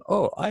that from them.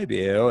 Oh,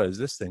 IBAO has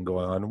this thing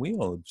going on. We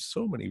all have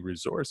so many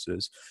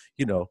resources.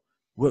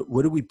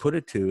 What do we put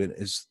it to? And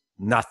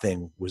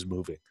nothing was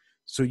moving.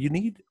 So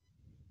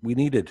we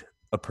needed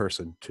a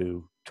person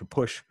to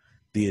push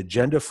the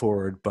agenda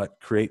forward, but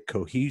create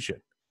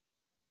cohesion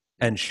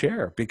and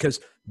share, because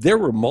there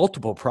were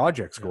multiple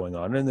projects going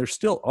on, and there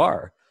still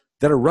are,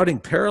 that are running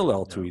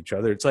parallel to each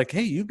other. It's like,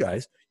 hey, you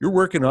guys, you're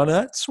working on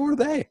that. So are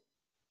they.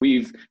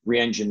 We've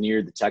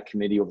re-engineered the tech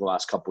committee over the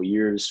last couple of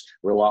years.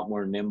 We're a lot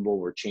more nimble.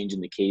 We're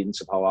changing the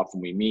cadence of how often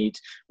we meet.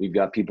 We've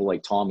got people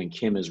like Tom and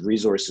Kim as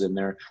resources in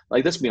there.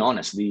 Like, let's be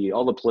honest,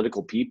 all the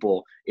political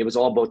people, it was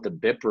all about the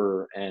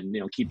BIPR and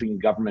keeping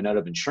government out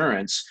of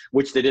insurance,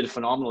 which they did a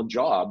phenomenal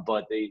job,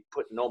 but they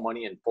put no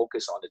money and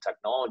focus on the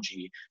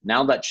technology.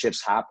 Now that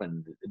shift's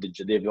happened.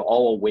 They've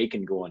all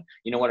awakened, going,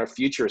 you know what, our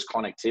future is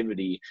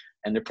connectivity.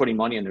 And they're putting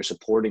money and they're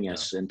supporting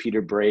us. And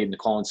Peter Brave and the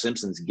Colin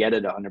Simpsons get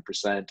it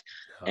 100%.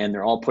 And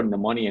they're all putting the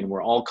money in.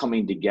 We're all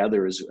coming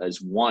together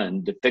as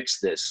one to fix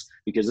this,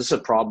 because this is a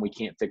problem we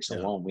can't fix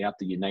alone. We have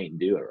to unite and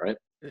do it, right?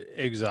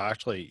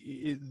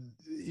 Exactly.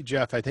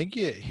 Jeff, I think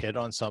you hit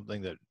on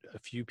something that a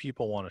few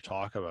people want to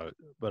talk about,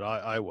 but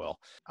I will.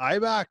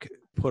 IBAC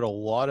put a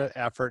lot of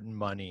effort and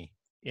money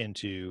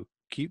into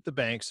keep the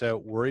banks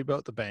out, worry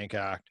about the Bank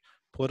Act,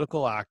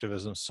 political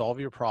activism, solve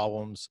your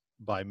problems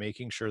by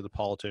making sure the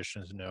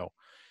politicians know.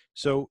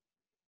 So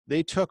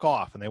they took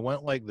off and they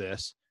went like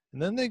this,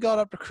 and then they got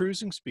up to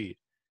cruising speed.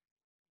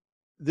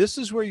 This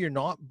is where you're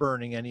not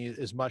burning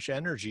as much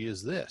energy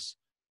as this.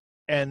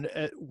 And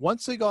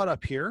once they got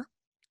up here,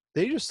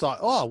 they just thought,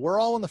 oh, we're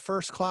all in the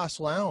first class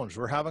lounge.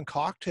 We're having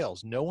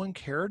cocktails. No one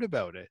cared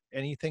about it,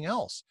 anything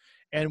else.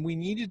 And we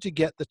needed to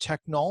get the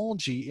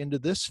technology into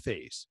this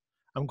phase.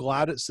 I'm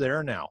glad it's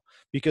there now,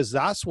 because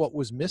that's what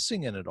was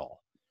missing in it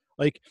all.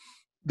 Like,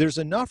 there's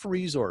enough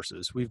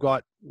resources. We've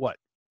got, what,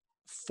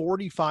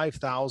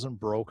 45,000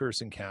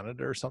 brokers in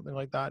Canada or something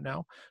like that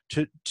now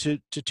to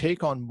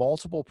take on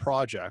multiple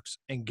projects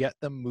and get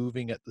them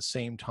moving at the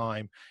same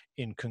time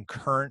in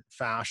concurrent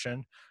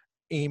fashion,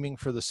 aiming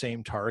for the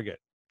same target.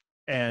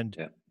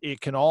 And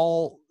it can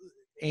all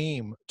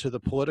aim to the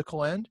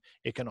political end.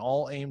 It can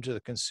all aim to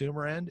the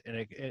consumer end.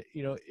 And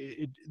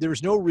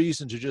there's no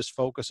reason to just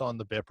focus on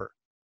the BIPR.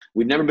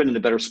 We've never been in a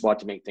better spot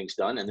to make things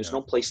done, and there's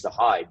no place to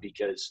hide,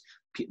 because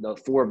the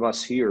four of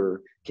us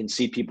here can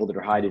see people that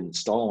are hiding and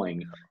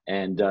stalling.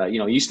 And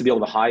you used to be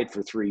able to hide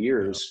for 3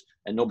 years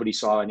and nobody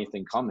saw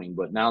anything coming,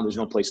 but now there's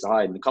no place to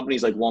hide. And the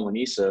companies like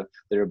Wawanesa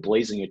that are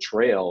blazing a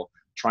trail,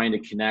 trying to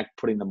connect,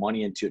 putting the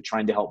money into it,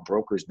 trying to help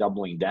brokers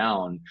doubling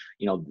down,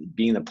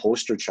 being the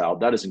poster child,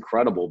 that is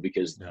incredible,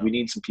 because we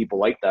need some people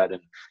like that.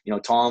 And,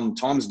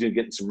 Tom's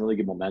getting some really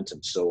good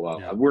momentum. So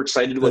we're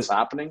excited what's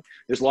happening.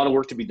 There's a lot of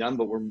work to be done,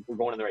 but we're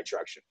going in the right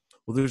direction.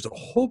 Well, there's a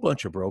whole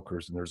bunch of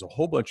brokers and there's a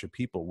whole bunch of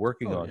people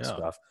working on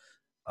stuff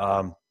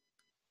to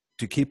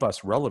keep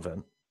us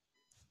relevant,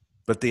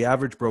 but the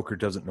average broker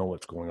doesn't know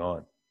what's going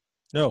on.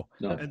 No.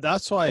 And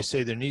that's why I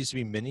say there needs to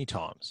be mini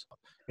Toms.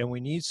 And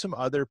we need some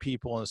other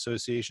people and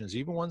associations,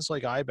 even ones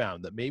like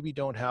IBAM, that maybe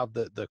don't have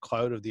the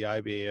clout of the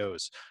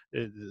IBAOs,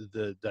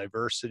 the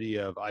diversity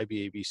of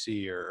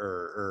IBABC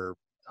or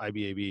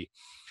IBAB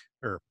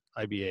or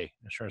IBA,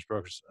 insurance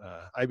brokers,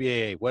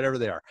 IBAA, whatever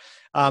they are.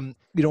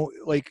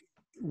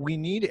 We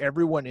need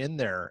everyone in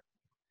there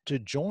to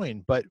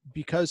join, but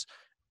because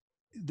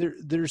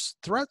there's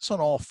threats on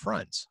all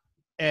fronts,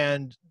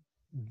 and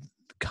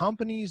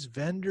companies,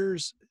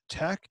 vendors,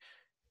 tech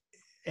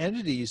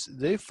entities,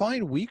 they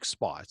find weak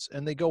spots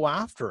and they go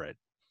after it.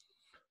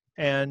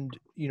 And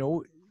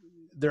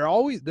there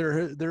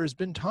has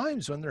been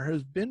times when there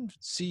has been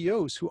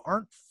CEOs who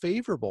aren't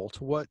favorable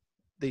to what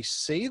they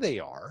say they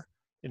are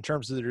in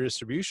terms of their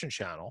distribution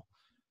channel,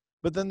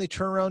 but then they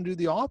turn around and do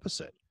the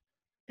opposite.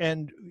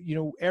 And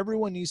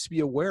everyone needs to be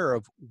aware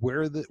of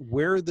where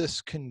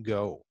this can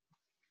go.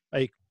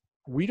 Like,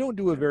 we don't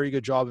do a very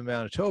good job in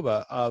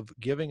Manitoba of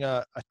giving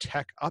a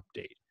tech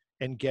update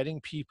and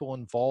getting people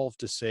involved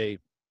to say,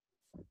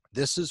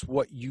 this is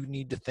what you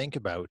need to think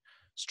about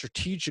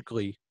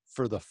strategically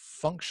for the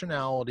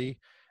functionality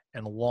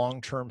and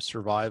long-term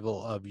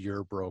survival of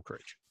your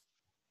brokerage.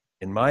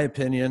 In my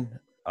opinion,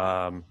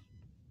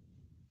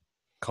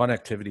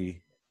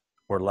 connectivity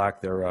or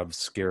lack thereof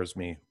scares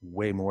me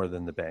way more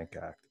than the Bank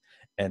Act.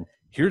 And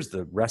here's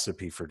the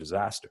recipe for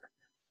disaster: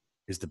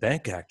 is the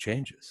Bank Act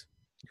changes.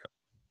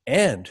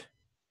 And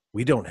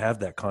we don't have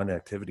that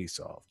connectivity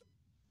solved.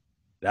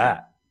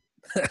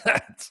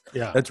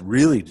 That's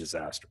really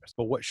disastrous.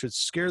 But what should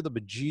scare the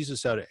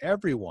bejesus out of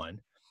everyone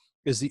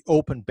is the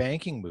open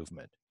banking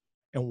movement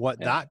and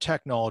what that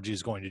technology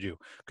is going to do.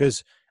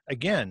 Because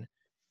again,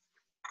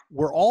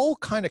 we're all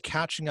kind of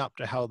catching up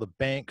to how the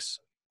banks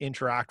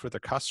interact with their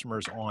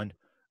customers on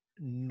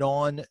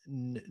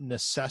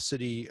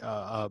non-necessity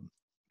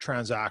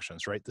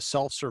transactions, right? The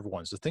self-serve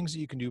ones, the things that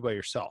you can do by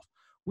yourself.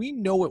 We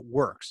know it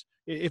works.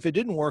 If it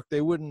didn't work,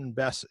 they wouldn't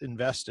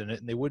invest in it,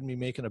 and they wouldn't be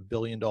making $1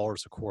 billion a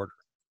quarter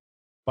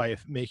by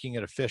making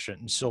it efficient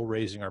and still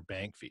raising our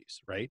bank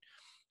fees, right?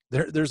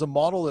 There's a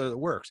model that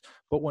works.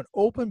 But when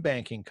open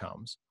banking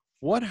comes,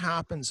 what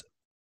happens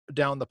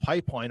down the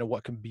pipeline of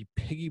what can be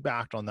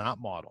piggybacked on that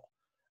model?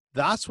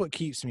 That's what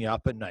keeps me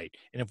up at night.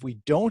 And if we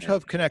don't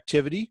have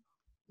connectivity,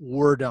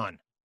 we're done.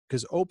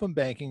 Because open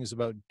banking is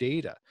about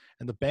data.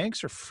 And the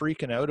banks are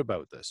freaking out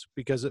about this,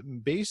 because it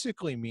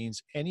basically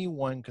means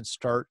anyone can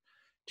start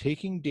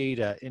taking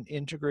data and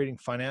integrating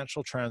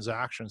financial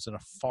transactions in a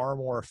far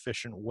more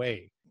efficient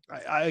way.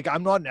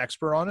 I'm not an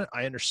expert on it.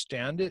 I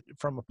understand it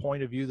from a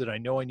point of view that I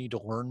know I need to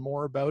learn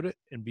more about it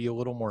and be a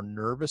little more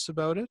nervous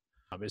about it.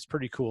 It's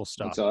pretty cool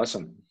stuff. That's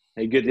awesome.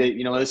 Hey, good.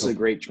 This is a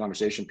great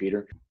conversation,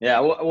 Peter. Yeah.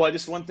 Well,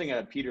 just one thing,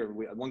 Peter,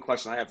 one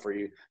question I have for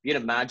you. If you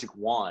had a magic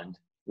wand,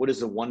 what is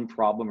the one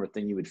problem or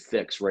thing you would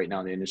fix right now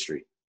in the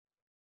industry?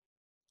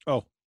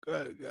 The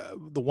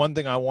one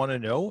thing I want to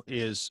know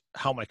is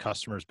how my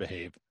customers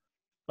behave.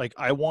 Like,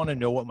 I want to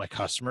know what my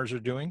customers are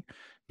doing,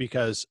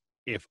 because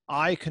if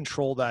I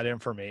control that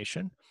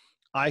information,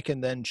 I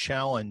can then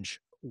challenge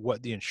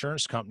what the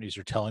insurance companies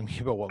are telling me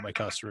about what my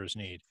customers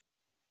need.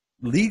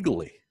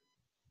 Legally,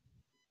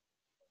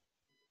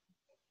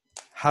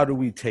 how do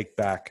we take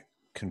back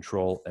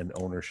control and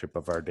ownership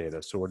of our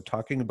data? So we're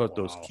talking about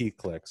those key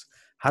clicks.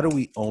 How do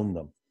we own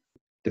them?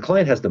 The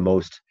client has the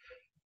most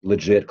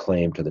legit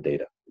claim to the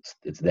data.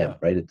 It's them,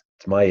 right? It's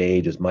my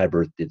age, it's my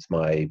birth, it's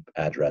my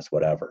address,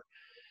 whatever.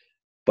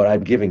 But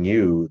I'm giving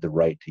you the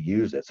right to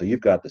use it. So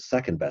you've got the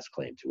second best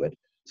claim to it.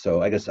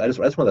 So I guess I just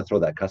want to throw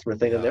that customer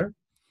thing in there.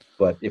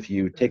 But if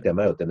you take them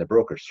out, then the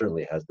broker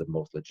certainly has the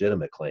most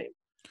legitimate claim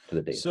to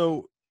the data.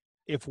 So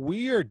if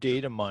we are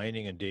data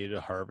mining and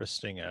data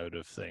harvesting out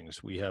of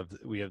things, we have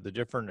the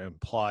different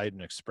implied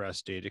and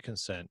express data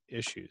consent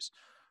issues.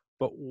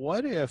 But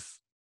what if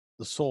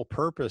the sole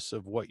purpose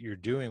of what you're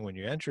doing when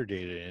you enter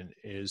data in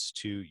is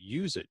to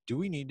use it? Do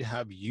we need to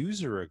have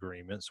user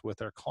agreements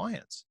with our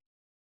clients?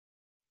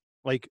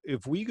 Like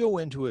if we go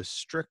into a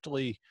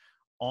strictly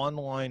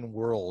online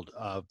world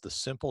of the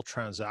simple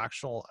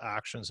transactional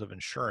actions of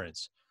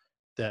insurance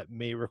that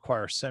may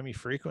require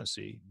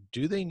semi-frequency,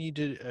 do they need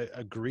to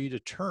agree to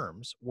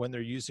terms when they're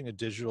using a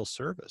digital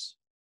service?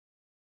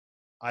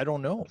 I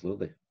don't know.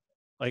 Absolutely.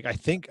 Like,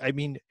 I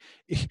mean,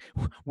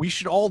 we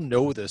should all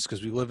know this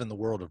because we live in the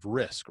world of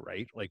risk,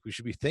 right? Like we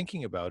should be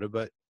thinking about it,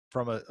 but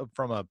from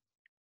a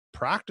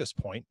practice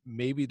point,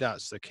 maybe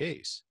that's the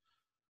case.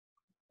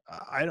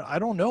 I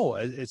don't know.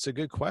 It's a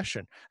good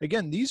question.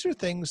 Again, these are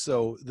things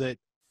though that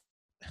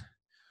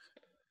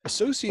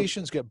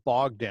associations get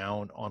bogged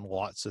down on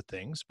lots of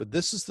things, but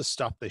this is the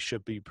stuff they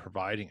should be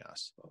providing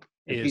us.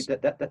 Pete,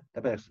 that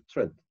might actually,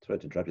 sorry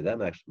to interrupt you. That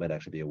might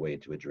actually be a way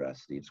to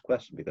address Steve's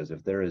question, because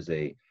if there is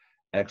a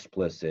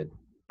explicit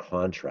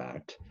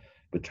contract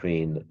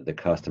between the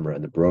customer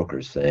and the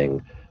broker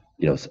saying,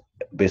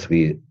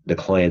 basically the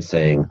client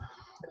saying,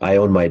 I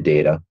own my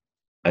data,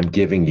 I'm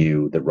giving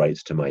you the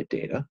rights to my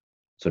data.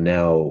 So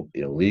now,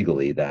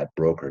 legally that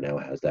broker now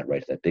has that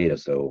right to that data.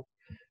 So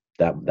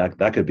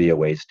that could be a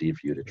way, Steve,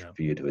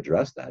 for you to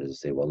address that, is to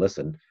say, well,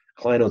 listen,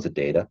 client owns the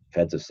data,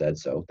 feds have said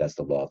so, that's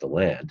the law of the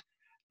land.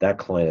 That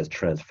client has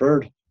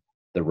transferred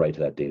the right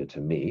to that data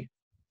to me,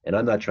 and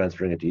I'm not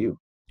transferring it to you.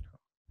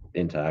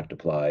 Intact,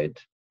 Applied,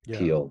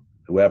 Keel,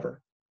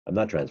 whoever. I'm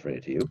not transferring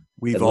it to you.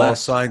 We've all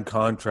signed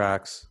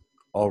contracts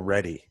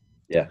already.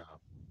 Yeah.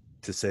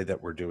 To say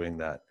that we're doing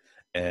that.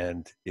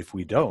 And if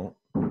we don't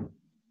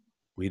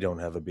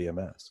have a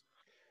BMS.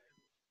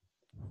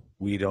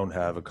 We don't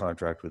have a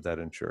contract with that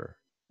insurer.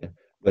 Yeah.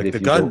 But like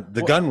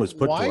the gun was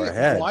put to our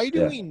head. Why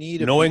do we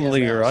need a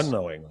knowingly BMS? Or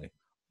unknowingly?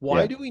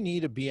 Why do we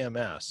need a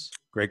BMS?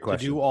 Great question.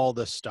 To do all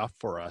this stuff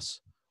for us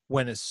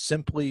when it's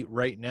simply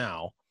right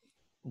now,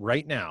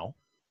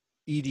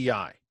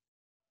 EDI.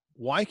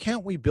 Why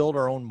can't we build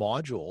our own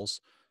modules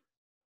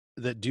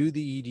that do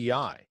the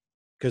EDI?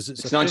 Because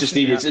it's not just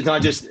EDI. It's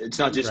not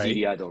just right?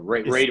 EDI though.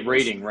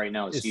 Rating right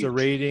now is it's huge. The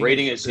rating.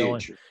 Rating is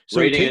huge. So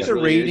rating take the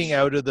really rating huge.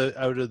 out of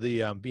the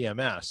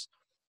BMS.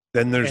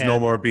 Then there's no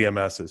more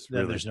BMSs.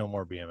 Then there's no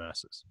more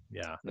BMSs.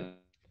 Yeah.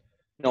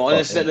 No, and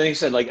like I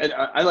said, like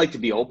I like to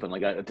be open.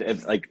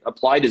 Like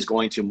Applied is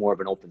going to more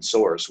of an open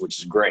source, which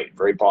is great,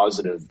 very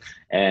positive.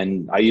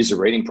 And I use a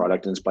rating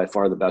product, and it's by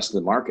far the best in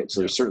the market. So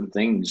there's certain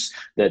things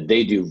that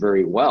they do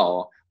very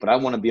well, but I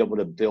want to be able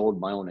to build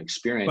my own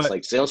experience.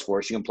 Like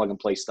Salesforce, you can plug and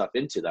play stuff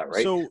into that,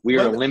 right? So we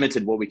are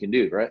limited what we can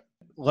do, right?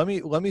 Let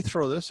me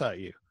throw this at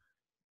you.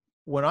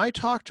 When I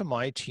talk to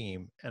my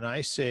team and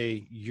I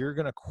say, you're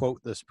going to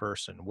quote this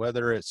person,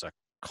 whether it's a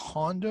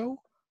condo,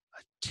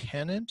 a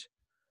tenant,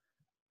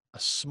 a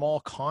small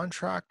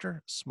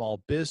contractor,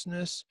 small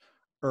business,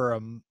 or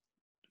a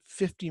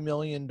 $50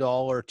 million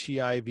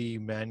TIV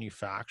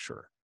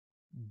manufacturer,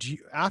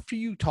 after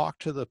you talk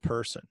to the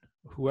person,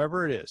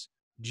 whoever it is,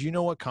 do you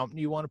know what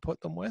company you want to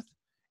put them with?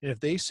 And if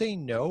they say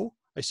no,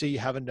 I say you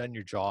haven't done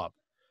your job.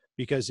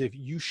 Because if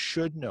you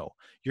should know,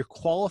 your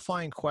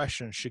qualifying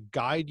question should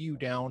guide you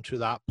down to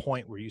that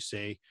point where you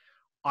say,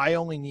 I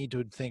only need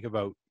to think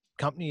about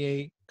company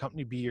A,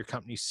 company B, or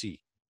company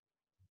C.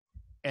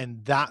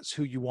 And that's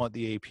who you want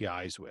the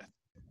APIs with.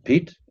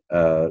 Pete,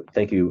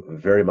 thank you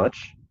very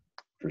much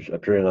for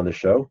appearing on the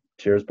show.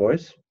 Cheers,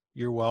 boys.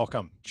 You're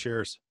welcome.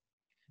 Cheers.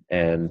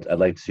 And I'd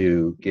like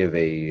to give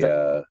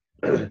a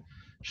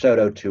shout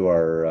out to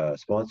our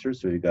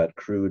sponsors. So we've got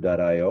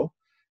Crew.io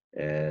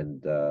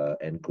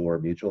and Gore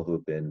Mutual, who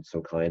have been so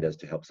kind as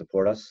to help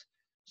support us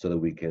so that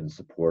we can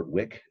support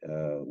WIC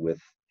with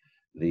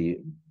the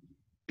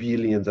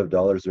billions of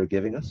dollars they're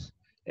giving us.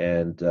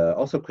 And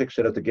also quick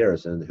shout out to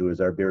Garrison, who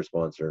is our beer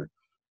sponsor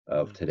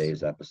of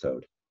today's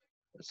episode.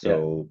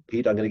 So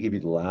Pete, I'm going to give you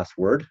the last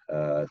word.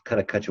 Kind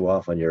of cut you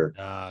off on your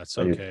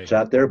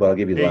chat there, but I'll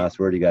give you the last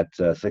word. You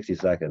got 60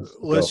 seconds.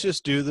 Let's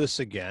just do this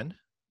again.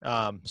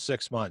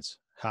 6 months.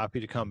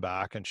 Happy to come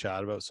back and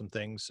chat about some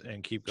things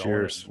and keep going.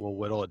 Cheers. We'll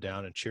whittle it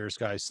down. And cheers,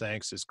 guys.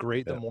 Thanks. It's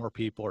great that more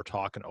people are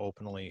talking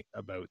openly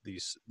about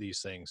these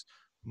things.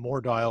 More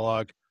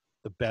dialogue,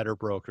 the better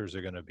brokers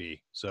are going to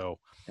be. So,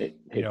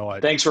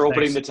 thanks for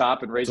opening the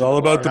top and raising. It's all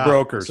about the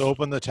brokers. Let's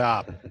open the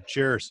top.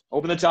 Cheers.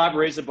 Open the top,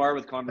 raise the bar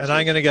with conversation. And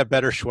I'm going to get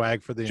better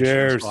swag for the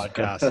insurance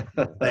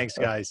podcast. Thanks,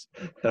 guys.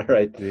 All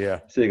right. Yeah.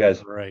 See you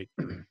guys. All right.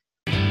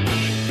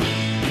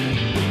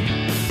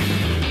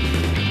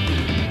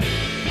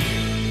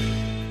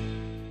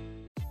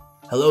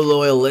 Hello,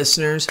 loyal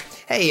listeners.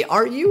 Hey,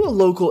 are you a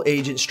local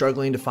agent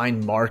struggling to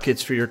find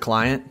markets for your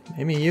client?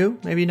 Maybe you,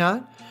 maybe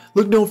not.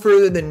 Look no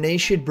further than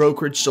Nation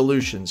Brokerage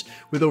Solutions.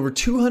 With over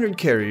 200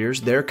 carriers,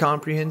 their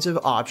comprehensive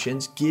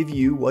options give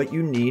you what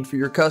you need for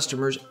your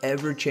customers'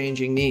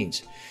 ever-changing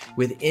needs.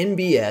 With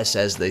NBS,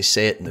 as they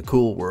say it in the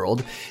cool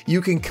world, you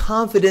can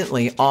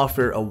confidently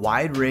offer a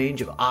wide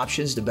range of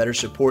options to better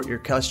support your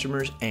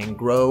customers and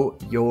grow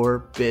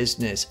your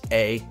business,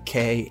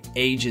 AK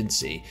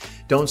Agency.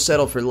 Don't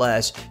settle for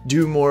less.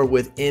 Do more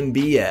with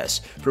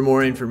NBS. For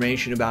more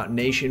information about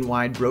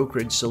nationwide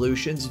brokerage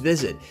solutions,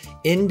 visit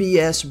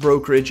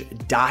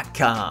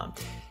nbsbrokerage.com.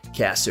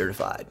 CAS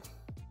certified.